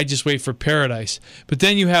that. I just wait for Paradise. But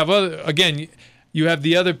then you have you have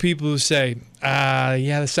the other people who say,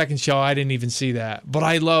 the second show, I didn't even see that. But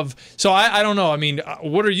I love... So I don't know. I mean,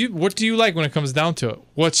 what do you like when it comes down to it?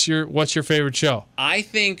 What's your favorite show? I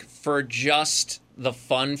think for just the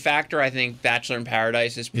fun factor, I think Bachelor in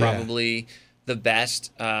Paradise is probably the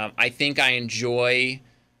best. I think I enjoy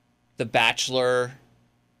The Bachelor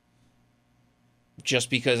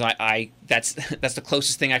just because that's the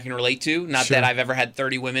closest thing I can relate to. Not that I've ever had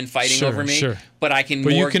 30 women fighting over me, but I can.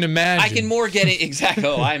 But you can imagine. I can more get it exactly.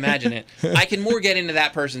 Oh, I imagine it. I can more get into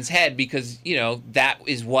that person's head because that's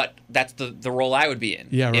the role I would be in.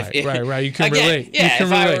 Yeah, right. You can relate. Yeah, you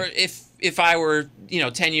can relate. If I were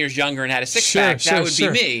 10 years younger and had a six pack, that would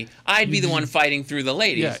be me. I'd be the one fighting through the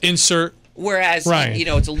ladies. Yeah. Insert. Whereas Ryan.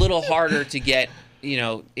 It's a little harder to get.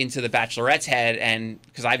 Into the Bachelorette's head, and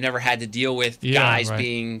because I've never had to deal with guys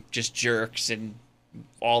being just jerks and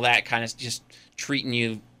all that kind of just treating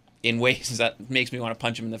you in ways that makes me want to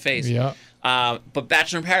punch them in the face. Yeah. But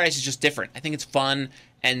Bachelor in Paradise is just different. I think it's fun,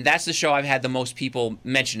 and that's the show I've had the most people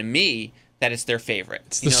mention to me that it's their favorite.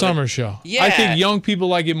 It's the summer show. Yeah. I think young people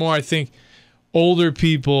like it more. I think older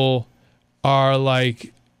people are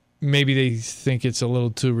like... Maybe they think it's a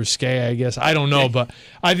little too risque, I guess. I don't know, but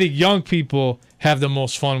I think young people have the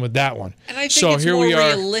most fun with that one. And I think it's more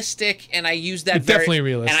realistic, and I use that definitely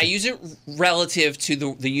realistic. And I use it relative to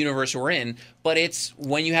the universe we're in, but it's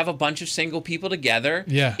when you have a bunch of single people together.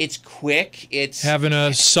 Yeah. It's quick. It's having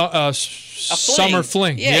a summer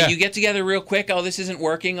fling. Yeah, you get together real quick. Oh, this isn't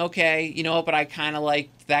working. Okay, but I kind of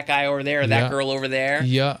like that guy over there or that girl over there.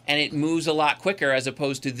 Yeah. And it moves a lot quicker as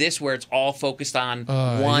opposed to this where it's all focused on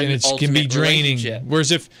one and it can be draining.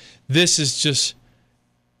 Whereas if this is just,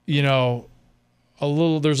 there's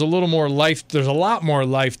a little more life. There's a lot more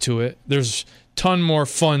life to it. There's ton more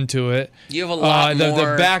fun to it. You have a lot more.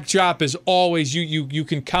 The backdrop is always, you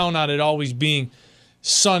can count on it always being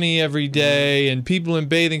sunny every day and people in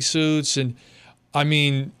bathing suits. And I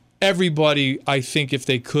mean, everybody, I think if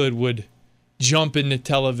they could, would jump into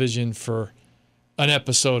television for an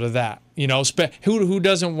episode of that. Who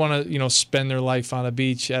doesn't want to, spend their life on a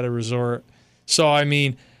beach at a resort? So, I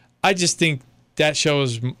mean, I just think that show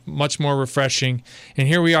is much more refreshing. And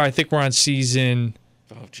here we are. I think we're on season...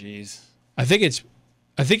 Oh, jeez. I think it's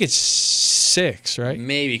 6, right?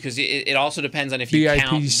 Maybe, because it also depends on if you BIP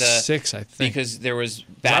count the... 6, I think. Because there was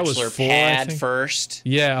Bachelor Pad first.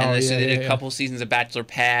 Yeah. And they did a couple seasons of Bachelor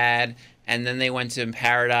Pad, and then they went to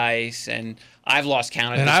Paradise, and I've lost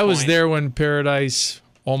count at this point. And I was there when Paradise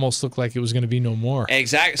almost looked like it was going to be no more.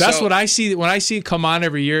 Exactly. That's what I see. When I see it come on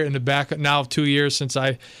every year in the back, now 2 years since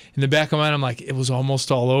in the back of my mind, I'm like, it was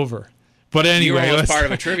almost all over. But anyway. You were part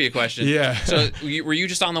of a trivia question. Yeah. So were you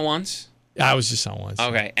just on the once? I was just on once.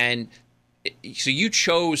 Okay. And so you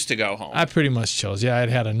chose to go home. I pretty much chose. Yeah, I'd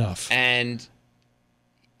had enough. And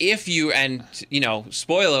spoiler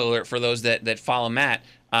alert for those that follow Matt,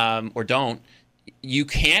 or don't, you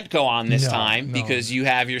can't go on this time because you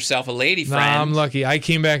have yourself a lady friend. Nah, I'm lucky. I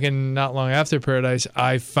came back, and not long after Paradise,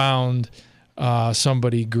 I found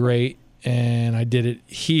somebody great, and I did it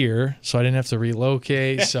here, so I didn't have to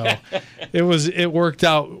relocate. So it worked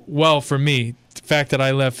out well for me. The fact that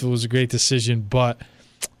I left was a great decision, but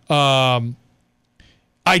I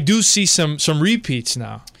do see some repeats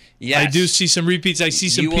now. Yes. I do see some repeats. I see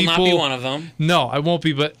some people. You will not be one of them. No, I won't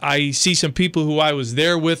be, but I see some people who I was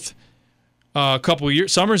there with a couple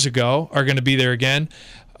of summers ago are going to be there again.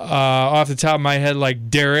 Off the top of my head,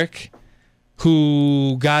 like Derek,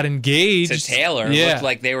 who got engaged to Taylor. Looked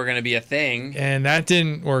like they were going to be a thing. And that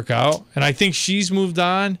didn't work out. And I think she's moved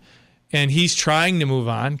on, and he's trying to move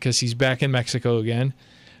on because he's back in Mexico again.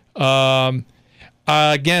 Again,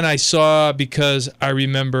 I saw, because I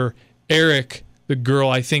remember Eric, the girl,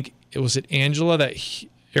 I think it was Angela that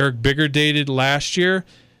Eric Bigger dated last year,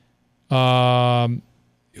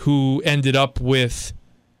 who ended up with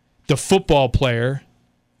the football player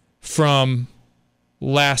from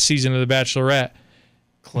last season of The Bachelorette.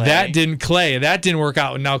 Clay. That didn't work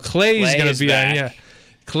out. Now Clay's going to be back. on. Yeah,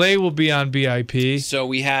 Clay will be on BIP. So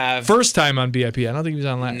we have First time on BIP. I don't think he was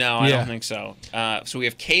on last. No, I don't think so. So we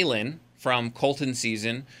have Kaylin from Colton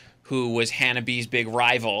season, who was Hannah B's big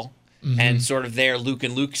rival, and sort of their Luke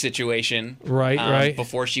and Luke situation. Right.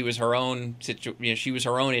 Before she was her own she was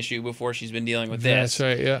her own issue before she's been dealing with this.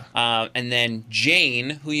 That's right. Yeah. And then Jane,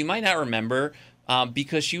 who you might not remember,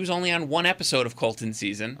 because she was only on one episode of Colton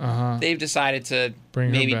season. They've decided to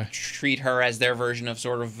maybe treat her as their version of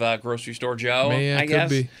sort of Grocery Store Joe, I guess.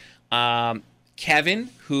 Could be. Kevin,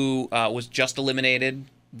 who was just eliminated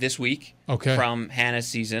this week from Hannah's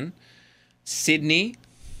season. Sydney,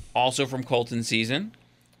 also from Colton season.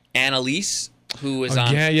 Annalise, who was on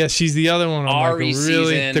she's the other one. Ari really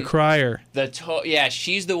season. The crier.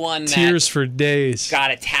 She's the one that tears for days.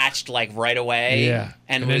 Got attached like right away. Yeah,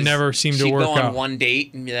 and it never seemed to work out. She'd go on one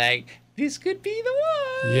date and be like, "This could be the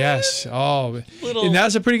one." Yes. Oh, and that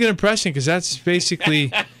was a pretty good impression, because that's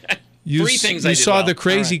basically you saw the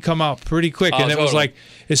crazy come out pretty quick, and it was like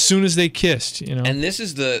as soon as they kissed, And this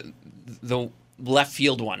is the left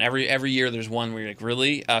field one. Every year there's one where you're like,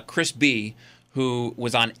 really? Chris B, who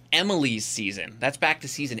was on Emily's season. That's back to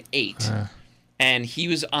season 8. And he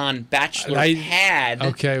was on Bachelor Pad.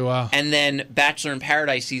 Okay, wow. And then Bachelor in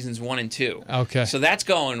Paradise seasons 1 and 2. Okay. So that's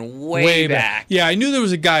going way back. Yeah, I knew there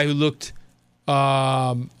was a guy who looked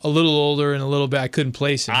a little older and a little bit. I couldn't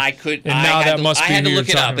place him. I could. And now that must be I had to who look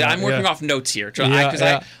you're it up. talking about. I'm working off notes here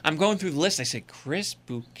because I'm going through the list. I said Chris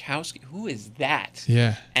Bukowski. Who is that?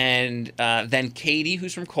 Yeah. And then Katie,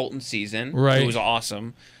 who's from Colton season, right? Who was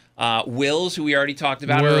awesome. Wills, who we already talked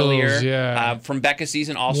about earlier, from Becca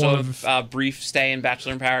season, also a brief stay in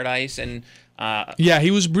Bachelor in Paradise, and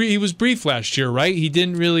he was brief last year, right? He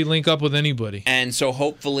didn't really link up with anybody, and so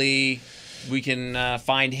hopefully we can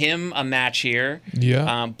find him a match here.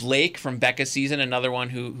 Yeah. Blake from Becca's season, another one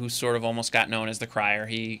who sort of almost got known as the crier.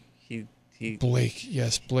 He Blake,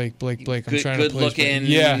 yes, Blake. I'm good, trying to good looking.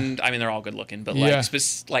 Yeah. I mean, they're all good looking, but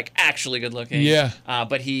like actually good looking. Yeah.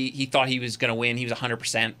 But he thought he was gonna win. He was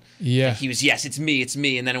 100%. Yeah. And he was it's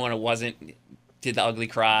me. And then when it wasn't, did the ugly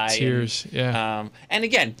cry. Tears. And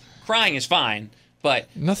again, crying is fine.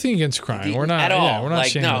 But nothing against crying. We're not at all. Yeah, we're not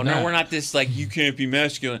like no, that. we're not this like you can't be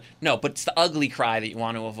masculine. No, but it's the ugly cry that you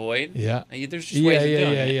want to avoid. Yeah. There's just ways of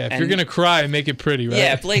doing it. Yeah. If you're gonna cry, make it pretty, right?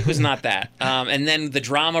 Yeah, Blake was not that. And then the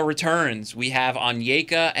drama returns. We have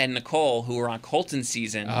Onyeka and Nicole, who were on Colton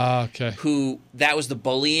season. Okay. Who that was the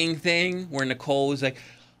bullying thing where Nicole was like,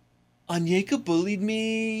 Onyeka bullied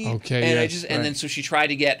me. Okay. And and then so she tried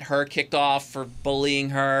to get her kicked off for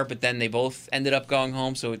bullying her, but then they both ended up going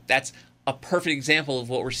home. So that's a perfect example of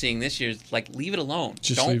what we're seeing this year. Is like, leave it alone.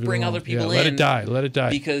 Don't bring other people in. Let it die.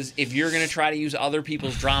 Because if you're going to try to use other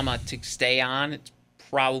people's drama to stay on, it's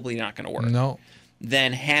probably not going to work. No.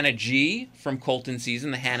 Then Hannah G from Colton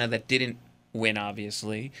season, the Hannah that didn't win,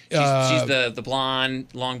 obviously. She's the blonde,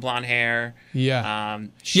 long blonde hair. Yeah.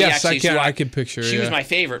 I can picture her. She was my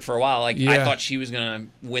favorite for a while. I thought she was going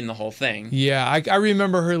to win the whole thing. Yeah, I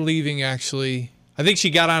remember her leaving, actually. I think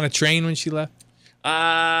she got on a train when she left.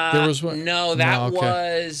 There was one? No, that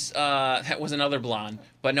was another blonde.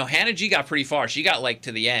 But no, Hannah G got pretty far. She got like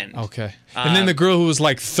to the end. Okay. And then the girl who was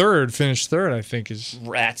like finished third, I think is.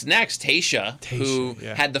 That's next, Tayshia, who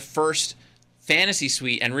had the first fantasy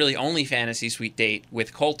suite and really only fantasy suite date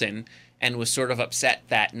with Colton, and was sort of upset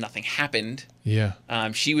that nothing happened. Yeah.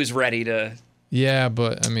 She was ready to. Yeah,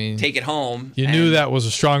 but I mean, take it home. You knew that was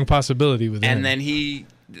a strong possibility with him. And then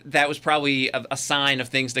that was probably a sign of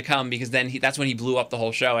things to come, because then that's when he blew up the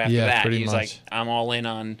whole show after that. Pretty He was much. like, I'm all in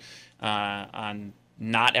on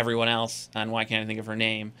not everyone else on Why Can't I Think of Her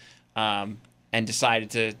Name, and decided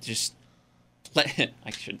to just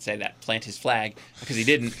I shouldn't say that, plant his flag, because he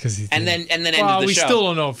didn't. And then ended the show. Well, we still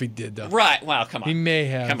don't know if he did, though. Right. Well, come on. He may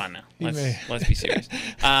have. Come on now. Let's be serious.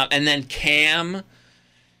 And then Cam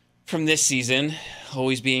from this season,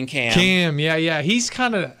 always being Cam. Cam, yeah. He's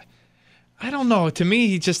kind of, I don't know. To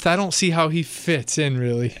me, I don't see how he fits in,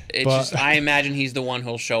 really. I imagine he's the one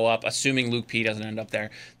who'll show up, assuming Luke P doesn't end up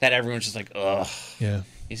there, that everyone's just like, ugh. Yeah.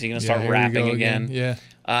 Is he going to start rapping again? Yeah.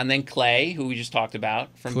 And then Clay, who we just talked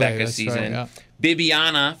about from Becca's season. Right, yeah.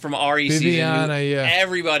 Bibiana from Ari's season. Yeah.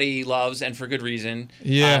 Everybody loves, and for good reason.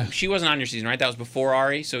 Yeah. She wasn't on your season, right? That was before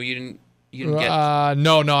Ari, so you didn't get...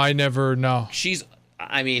 No, I never, no. She's,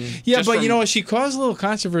 I mean... Yeah, but you know what? She caused a little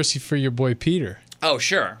controversy for your boy Peter. Oh,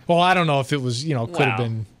 sure. Well, I don't know if it was, could have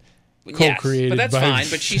been co-created. Yes, but that's fine.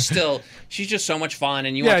 But she's just so much fun,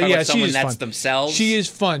 and you want to talk about someone that's themselves. She is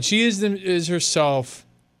fun. She is herself.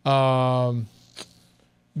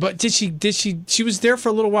 But did she was there for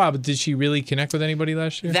a little while, but did she really connect with anybody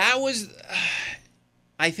last year? That was,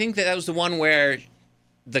 I think that was the one where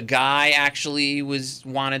the guy actually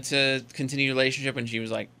wanted to continue the relationship, and she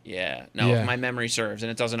was like, if my memory serves,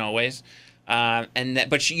 and it doesn't always.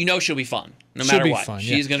 But she'll be fun no matter what. Fun,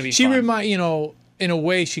 She's going to be fun. She in a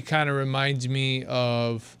way, she kind of reminds me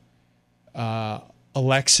of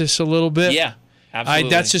Alexis a little bit. Yeah, absolutely.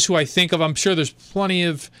 That's just who I think of. I'm sure there's plenty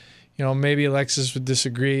of, maybe Alexis would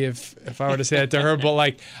disagree if I were to say that to her,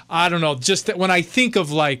 but I don't know. Just that when I think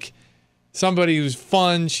of somebody who's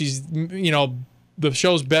fun, she's, the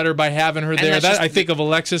show's better by having her there. I think of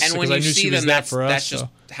Alexis because I knew she was there for us. That's just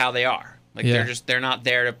how they are. They're not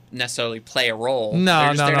there to necessarily play a role.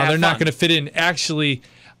 No, they're not going to fit in. Actually,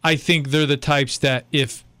 I think they're the types that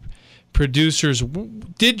if producers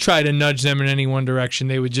did try to nudge them in any one direction,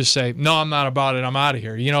 they would just say, "No, I'm not about it. I'm out of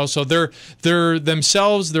here." So they're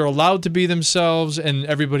themselves. They're allowed to be themselves, and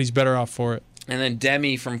everybody's better off for it. And then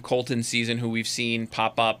Demi from Colton's season, who we've seen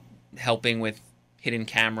pop up helping with hidden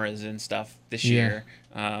cameras and stuff this year.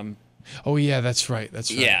 Oh yeah, that's right.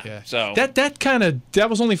 Yeah. So that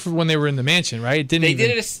was only for when they were in the mansion, right? They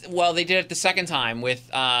did it the second time with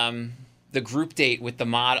the group date with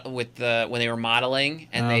when they were modeling,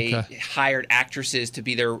 and they hired actresses to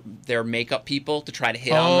be their makeup people to try to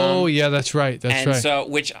hit on them. Oh yeah, that's right. So,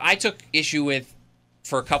 which I took issue with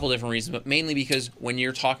for a couple different reasons, but mainly because when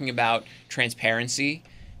you're talking about transparency,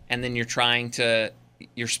 and then you're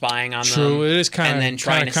spying on them. True, it is kind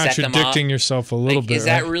of contradicting yourself a little bit. Is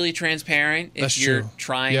that really transparent? That's if you're true.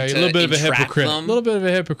 trying to a little bit of a hypocrite. Them? A little bit of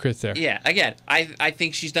a hypocrite there. Yeah. Again, I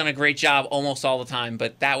think she's done a great job almost all the time,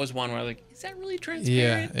 but that was one where is that really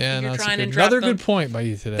transparent? Yeah. You're trying to another good point by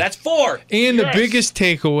you today. That's 4. And the biggest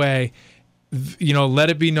takeaway, let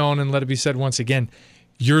it be known and let it be said once again.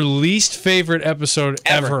 Your least favorite episode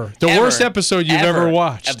ever. The worst episode you've ever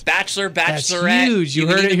watched. A Bachelorette. That's huge. You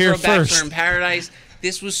heard it here first. Bachelor in Paradise.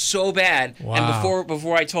 This was so bad. Wow. And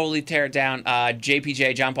before I totally tear it down,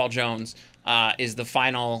 JPJ, John Paul Jones, is the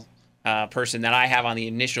final person that I have on the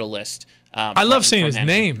initial list. I love saying his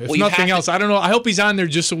name. If nothing else, I don't know. I hope he's on there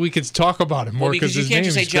just so we could talk about him more because you can't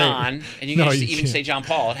just say John, and you can't even say John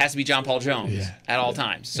Paul. It has to be John Paul Jones at all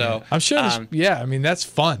times. So I'm sure. That's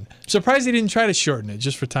fun. I'm surprised they didn't try to shorten it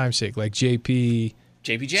just for time's sake, like JPJ.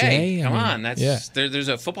 Come on, there's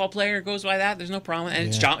a football player who goes by that. There's no problem, and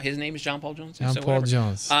it's John. His name is John Paul Jones. John Paul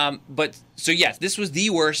Jones. But so yes, this was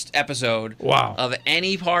the worst episode. Of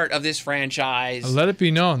any part of this franchise. Let it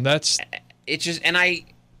be known. It's just, and I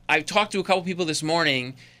talked to a couple people this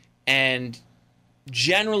morning, and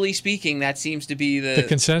generally speaking, that seems to be the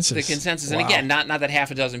consensus. The consensus, and again, not that half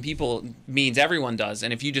a dozen people means everyone does.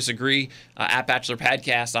 And if you disagree, at Bachelor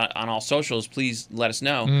Podcast on all socials, please let us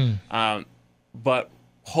know. But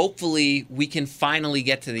hopefully, we can finally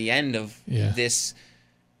get to the end of this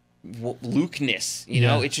Luke-ness.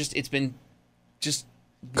 It's been just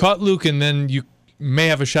cut Luke, and then you may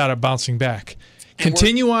have a shot at bouncing back.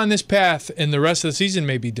 Continue on this path, and the rest of the season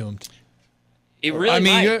may be doomed. It really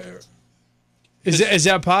might. Is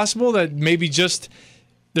that possible? That maybe just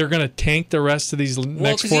they're going to tank the rest of these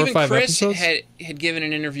next 4 or 5 episodes? Chris had given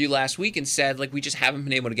an interview last week and said, we just haven't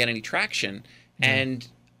been able to get any traction. And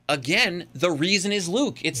again, the reason is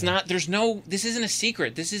Luke. It's not. This isn't a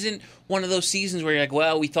secret. This isn't one of those seasons where you're like,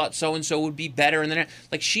 well, we thought so and so would be better, and then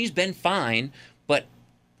she's been fine, but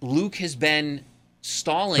Luke has been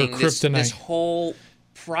stalling this whole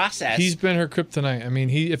process. He's been her kryptonite. I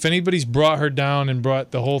mean, if anybody's brought her down and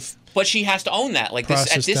brought the whole but she has to own that.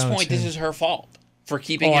 At this point, this is her fault for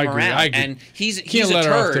keeping him around. I agree. And he's a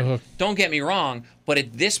turd. Don't get me wrong, but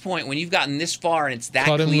at this point, when you've gotten this far and it's that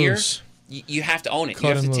clear, you have to own it. Cut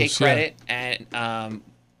You have him to take loose, credit and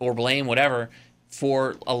or blame, whatever,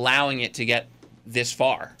 for allowing it to get this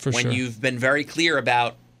far. For when sure. you've been very clear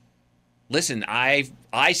about, listen, I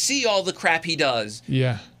see all the crap he does.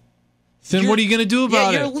 Yeah. Then what are you going to do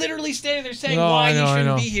about You're it? literally standing there saying No, why I know, he I know.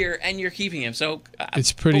 shouldn't be here, and you're keeping him. So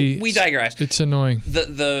It's pretty. but we digress. It's annoying.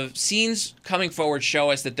 The scenes coming forward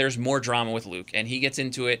show us that there's more drama with Luke, and he gets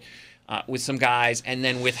into it with some guys, and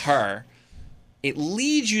then with her. It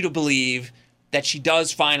leads you to believe that she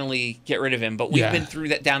does finally get rid of him, but we've been through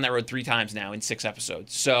down that road 3 times now in 6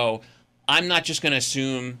 episodes. So I'm not just going to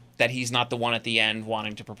assume that he's not the one at the end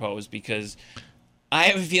wanting to propose, because I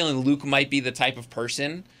have a feeling Luke might be the type of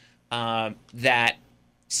person that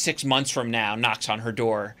 6 months from now knocks on her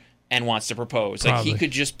door and wants to propose. Probably. Like, he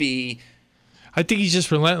could just be... I think he's just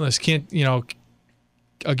relentless. Can't,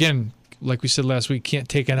 again, like we said last week, can't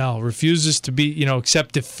take an L. Refuses to be,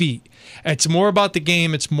 accept defeat. It's more about the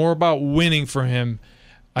game. It's more about winning for him.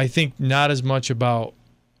 I think not as much about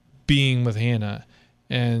being with Hannah.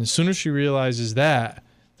 And the sooner she realizes that,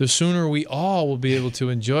 the sooner we all will be able to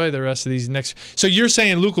enjoy the rest of these next. So you're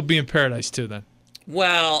saying Luke will be in paradise too, then?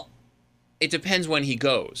 Well, it depends when he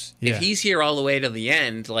goes. Yeah. If he's here all the way to the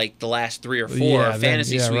end, like the last 3 or 4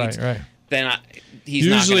 fantasy suites, right. then he's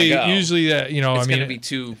not going to go. Usually that, it's going to be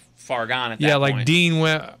too far gone at that point. Yeah, like Dean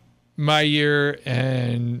went my year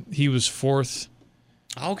and he was 4th.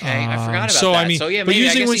 Okay, I forgot about so, that. I mean, so yeah, but maybe,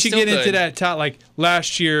 usually I guess once you get into that top, like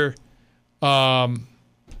last year, who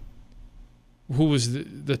was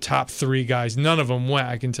the top 3 guys? None of them went.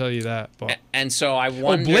 I can tell you that. But. And so I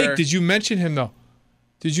wonder. Blake, did you mention him though?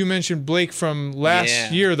 Did you mention Blake from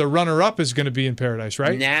last year? The runner-up is going to be in paradise,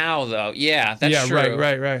 right? Now though, yeah, that's true.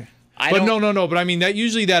 Right. But no. But I mean, that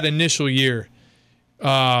usually that initial year,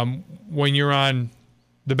 when you're on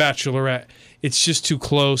the Bachelorette, it's just too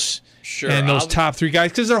close. Sure. And those top 3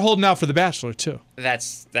 guys, because they're holding out for the Bachelor too.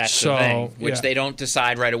 That's the thing, which they don't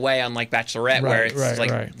decide right away, unlike Bachelorette, where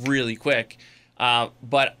it's really quick.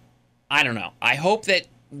 But I don't know. I hope that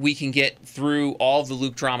we can get through all of the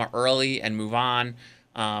Luke drama early and move on.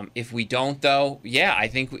 If we don't, though, I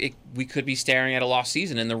think we could be staring at a lost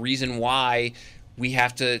season. And the reason why we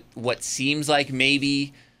have to, what seems like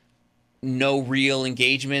maybe no real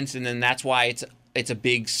engagements, and then that's why it's a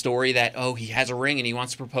big story that, he has a ring and he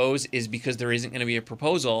wants to propose, is because there isn't going to be a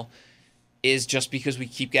proposal, is just because we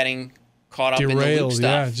keep getting caught up in the Luke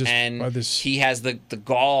stuff. And he has the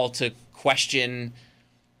gall to question,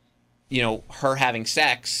 her having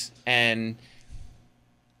sex. And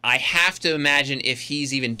I have to imagine if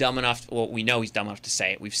he's even dumb enough, well, we know he's dumb enough to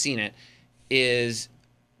say it, we've seen it, is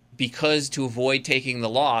because to avoid taking the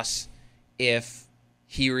loss, if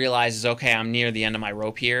he realizes, okay, I'm near the end of my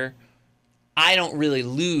rope here, I don't really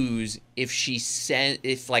lose if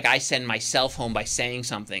I send myself home by saying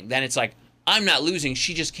something. Then it's like, I'm not losing.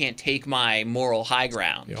 She just can't take my moral high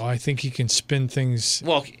ground. I think he can spin things.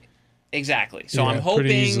 Well, exactly. So I'm hoping,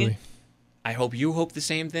 pretty easily. I hope you hope the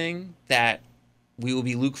same thing, that we will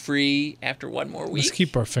be Luke-free after one more week. Let's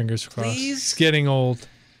keep our fingers crossed. Please. It's getting old.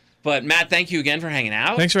 But Matt, thank you again for hanging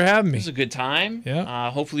out. Thanks for having me. It was a good time.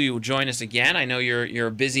 Yeah. Hopefully you will join us again. I know you're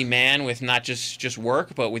a busy man with not just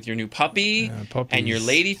work, but with your new puppy and your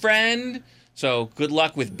lady friend. So good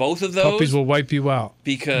luck with both of those. Puppies will wipe you out.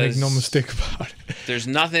 Because make no mistake about it. There's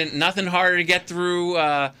nothing harder to get through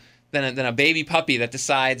than a baby puppy that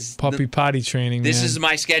decides potty training. This is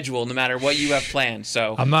my schedule, no matter what you have planned.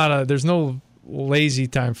 So I'm not. There's no lazy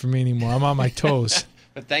time for me anymore. I'm on my toes.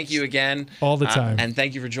 But thank you again. All the time. And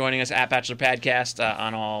thank you for joining us at Bachelor Podcast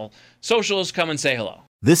on all socials. Come and say hello.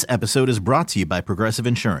 This episode is brought to you by Progressive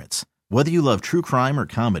Insurance. Whether you love true crime or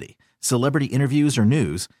comedy, celebrity interviews or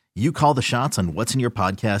news, you call the shots on what's in your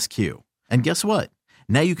podcast queue. And guess what?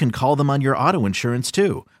 Now you can call them on your auto insurance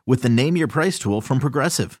too, with the Name Your Price tool from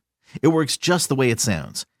Progressive. It works just the way it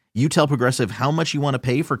sounds. You tell Progressive how much you want to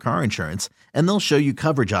pay for car insurance, and they'll show you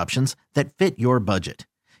coverage options that fit your budget.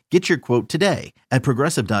 Get your quote today at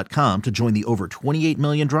Progressive.com to join the over 28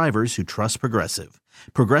 million drivers who trust Progressive.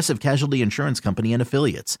 Progressive Casualty Insurance Company and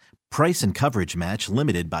Affiliates. Price and coverage match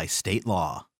limited by state law.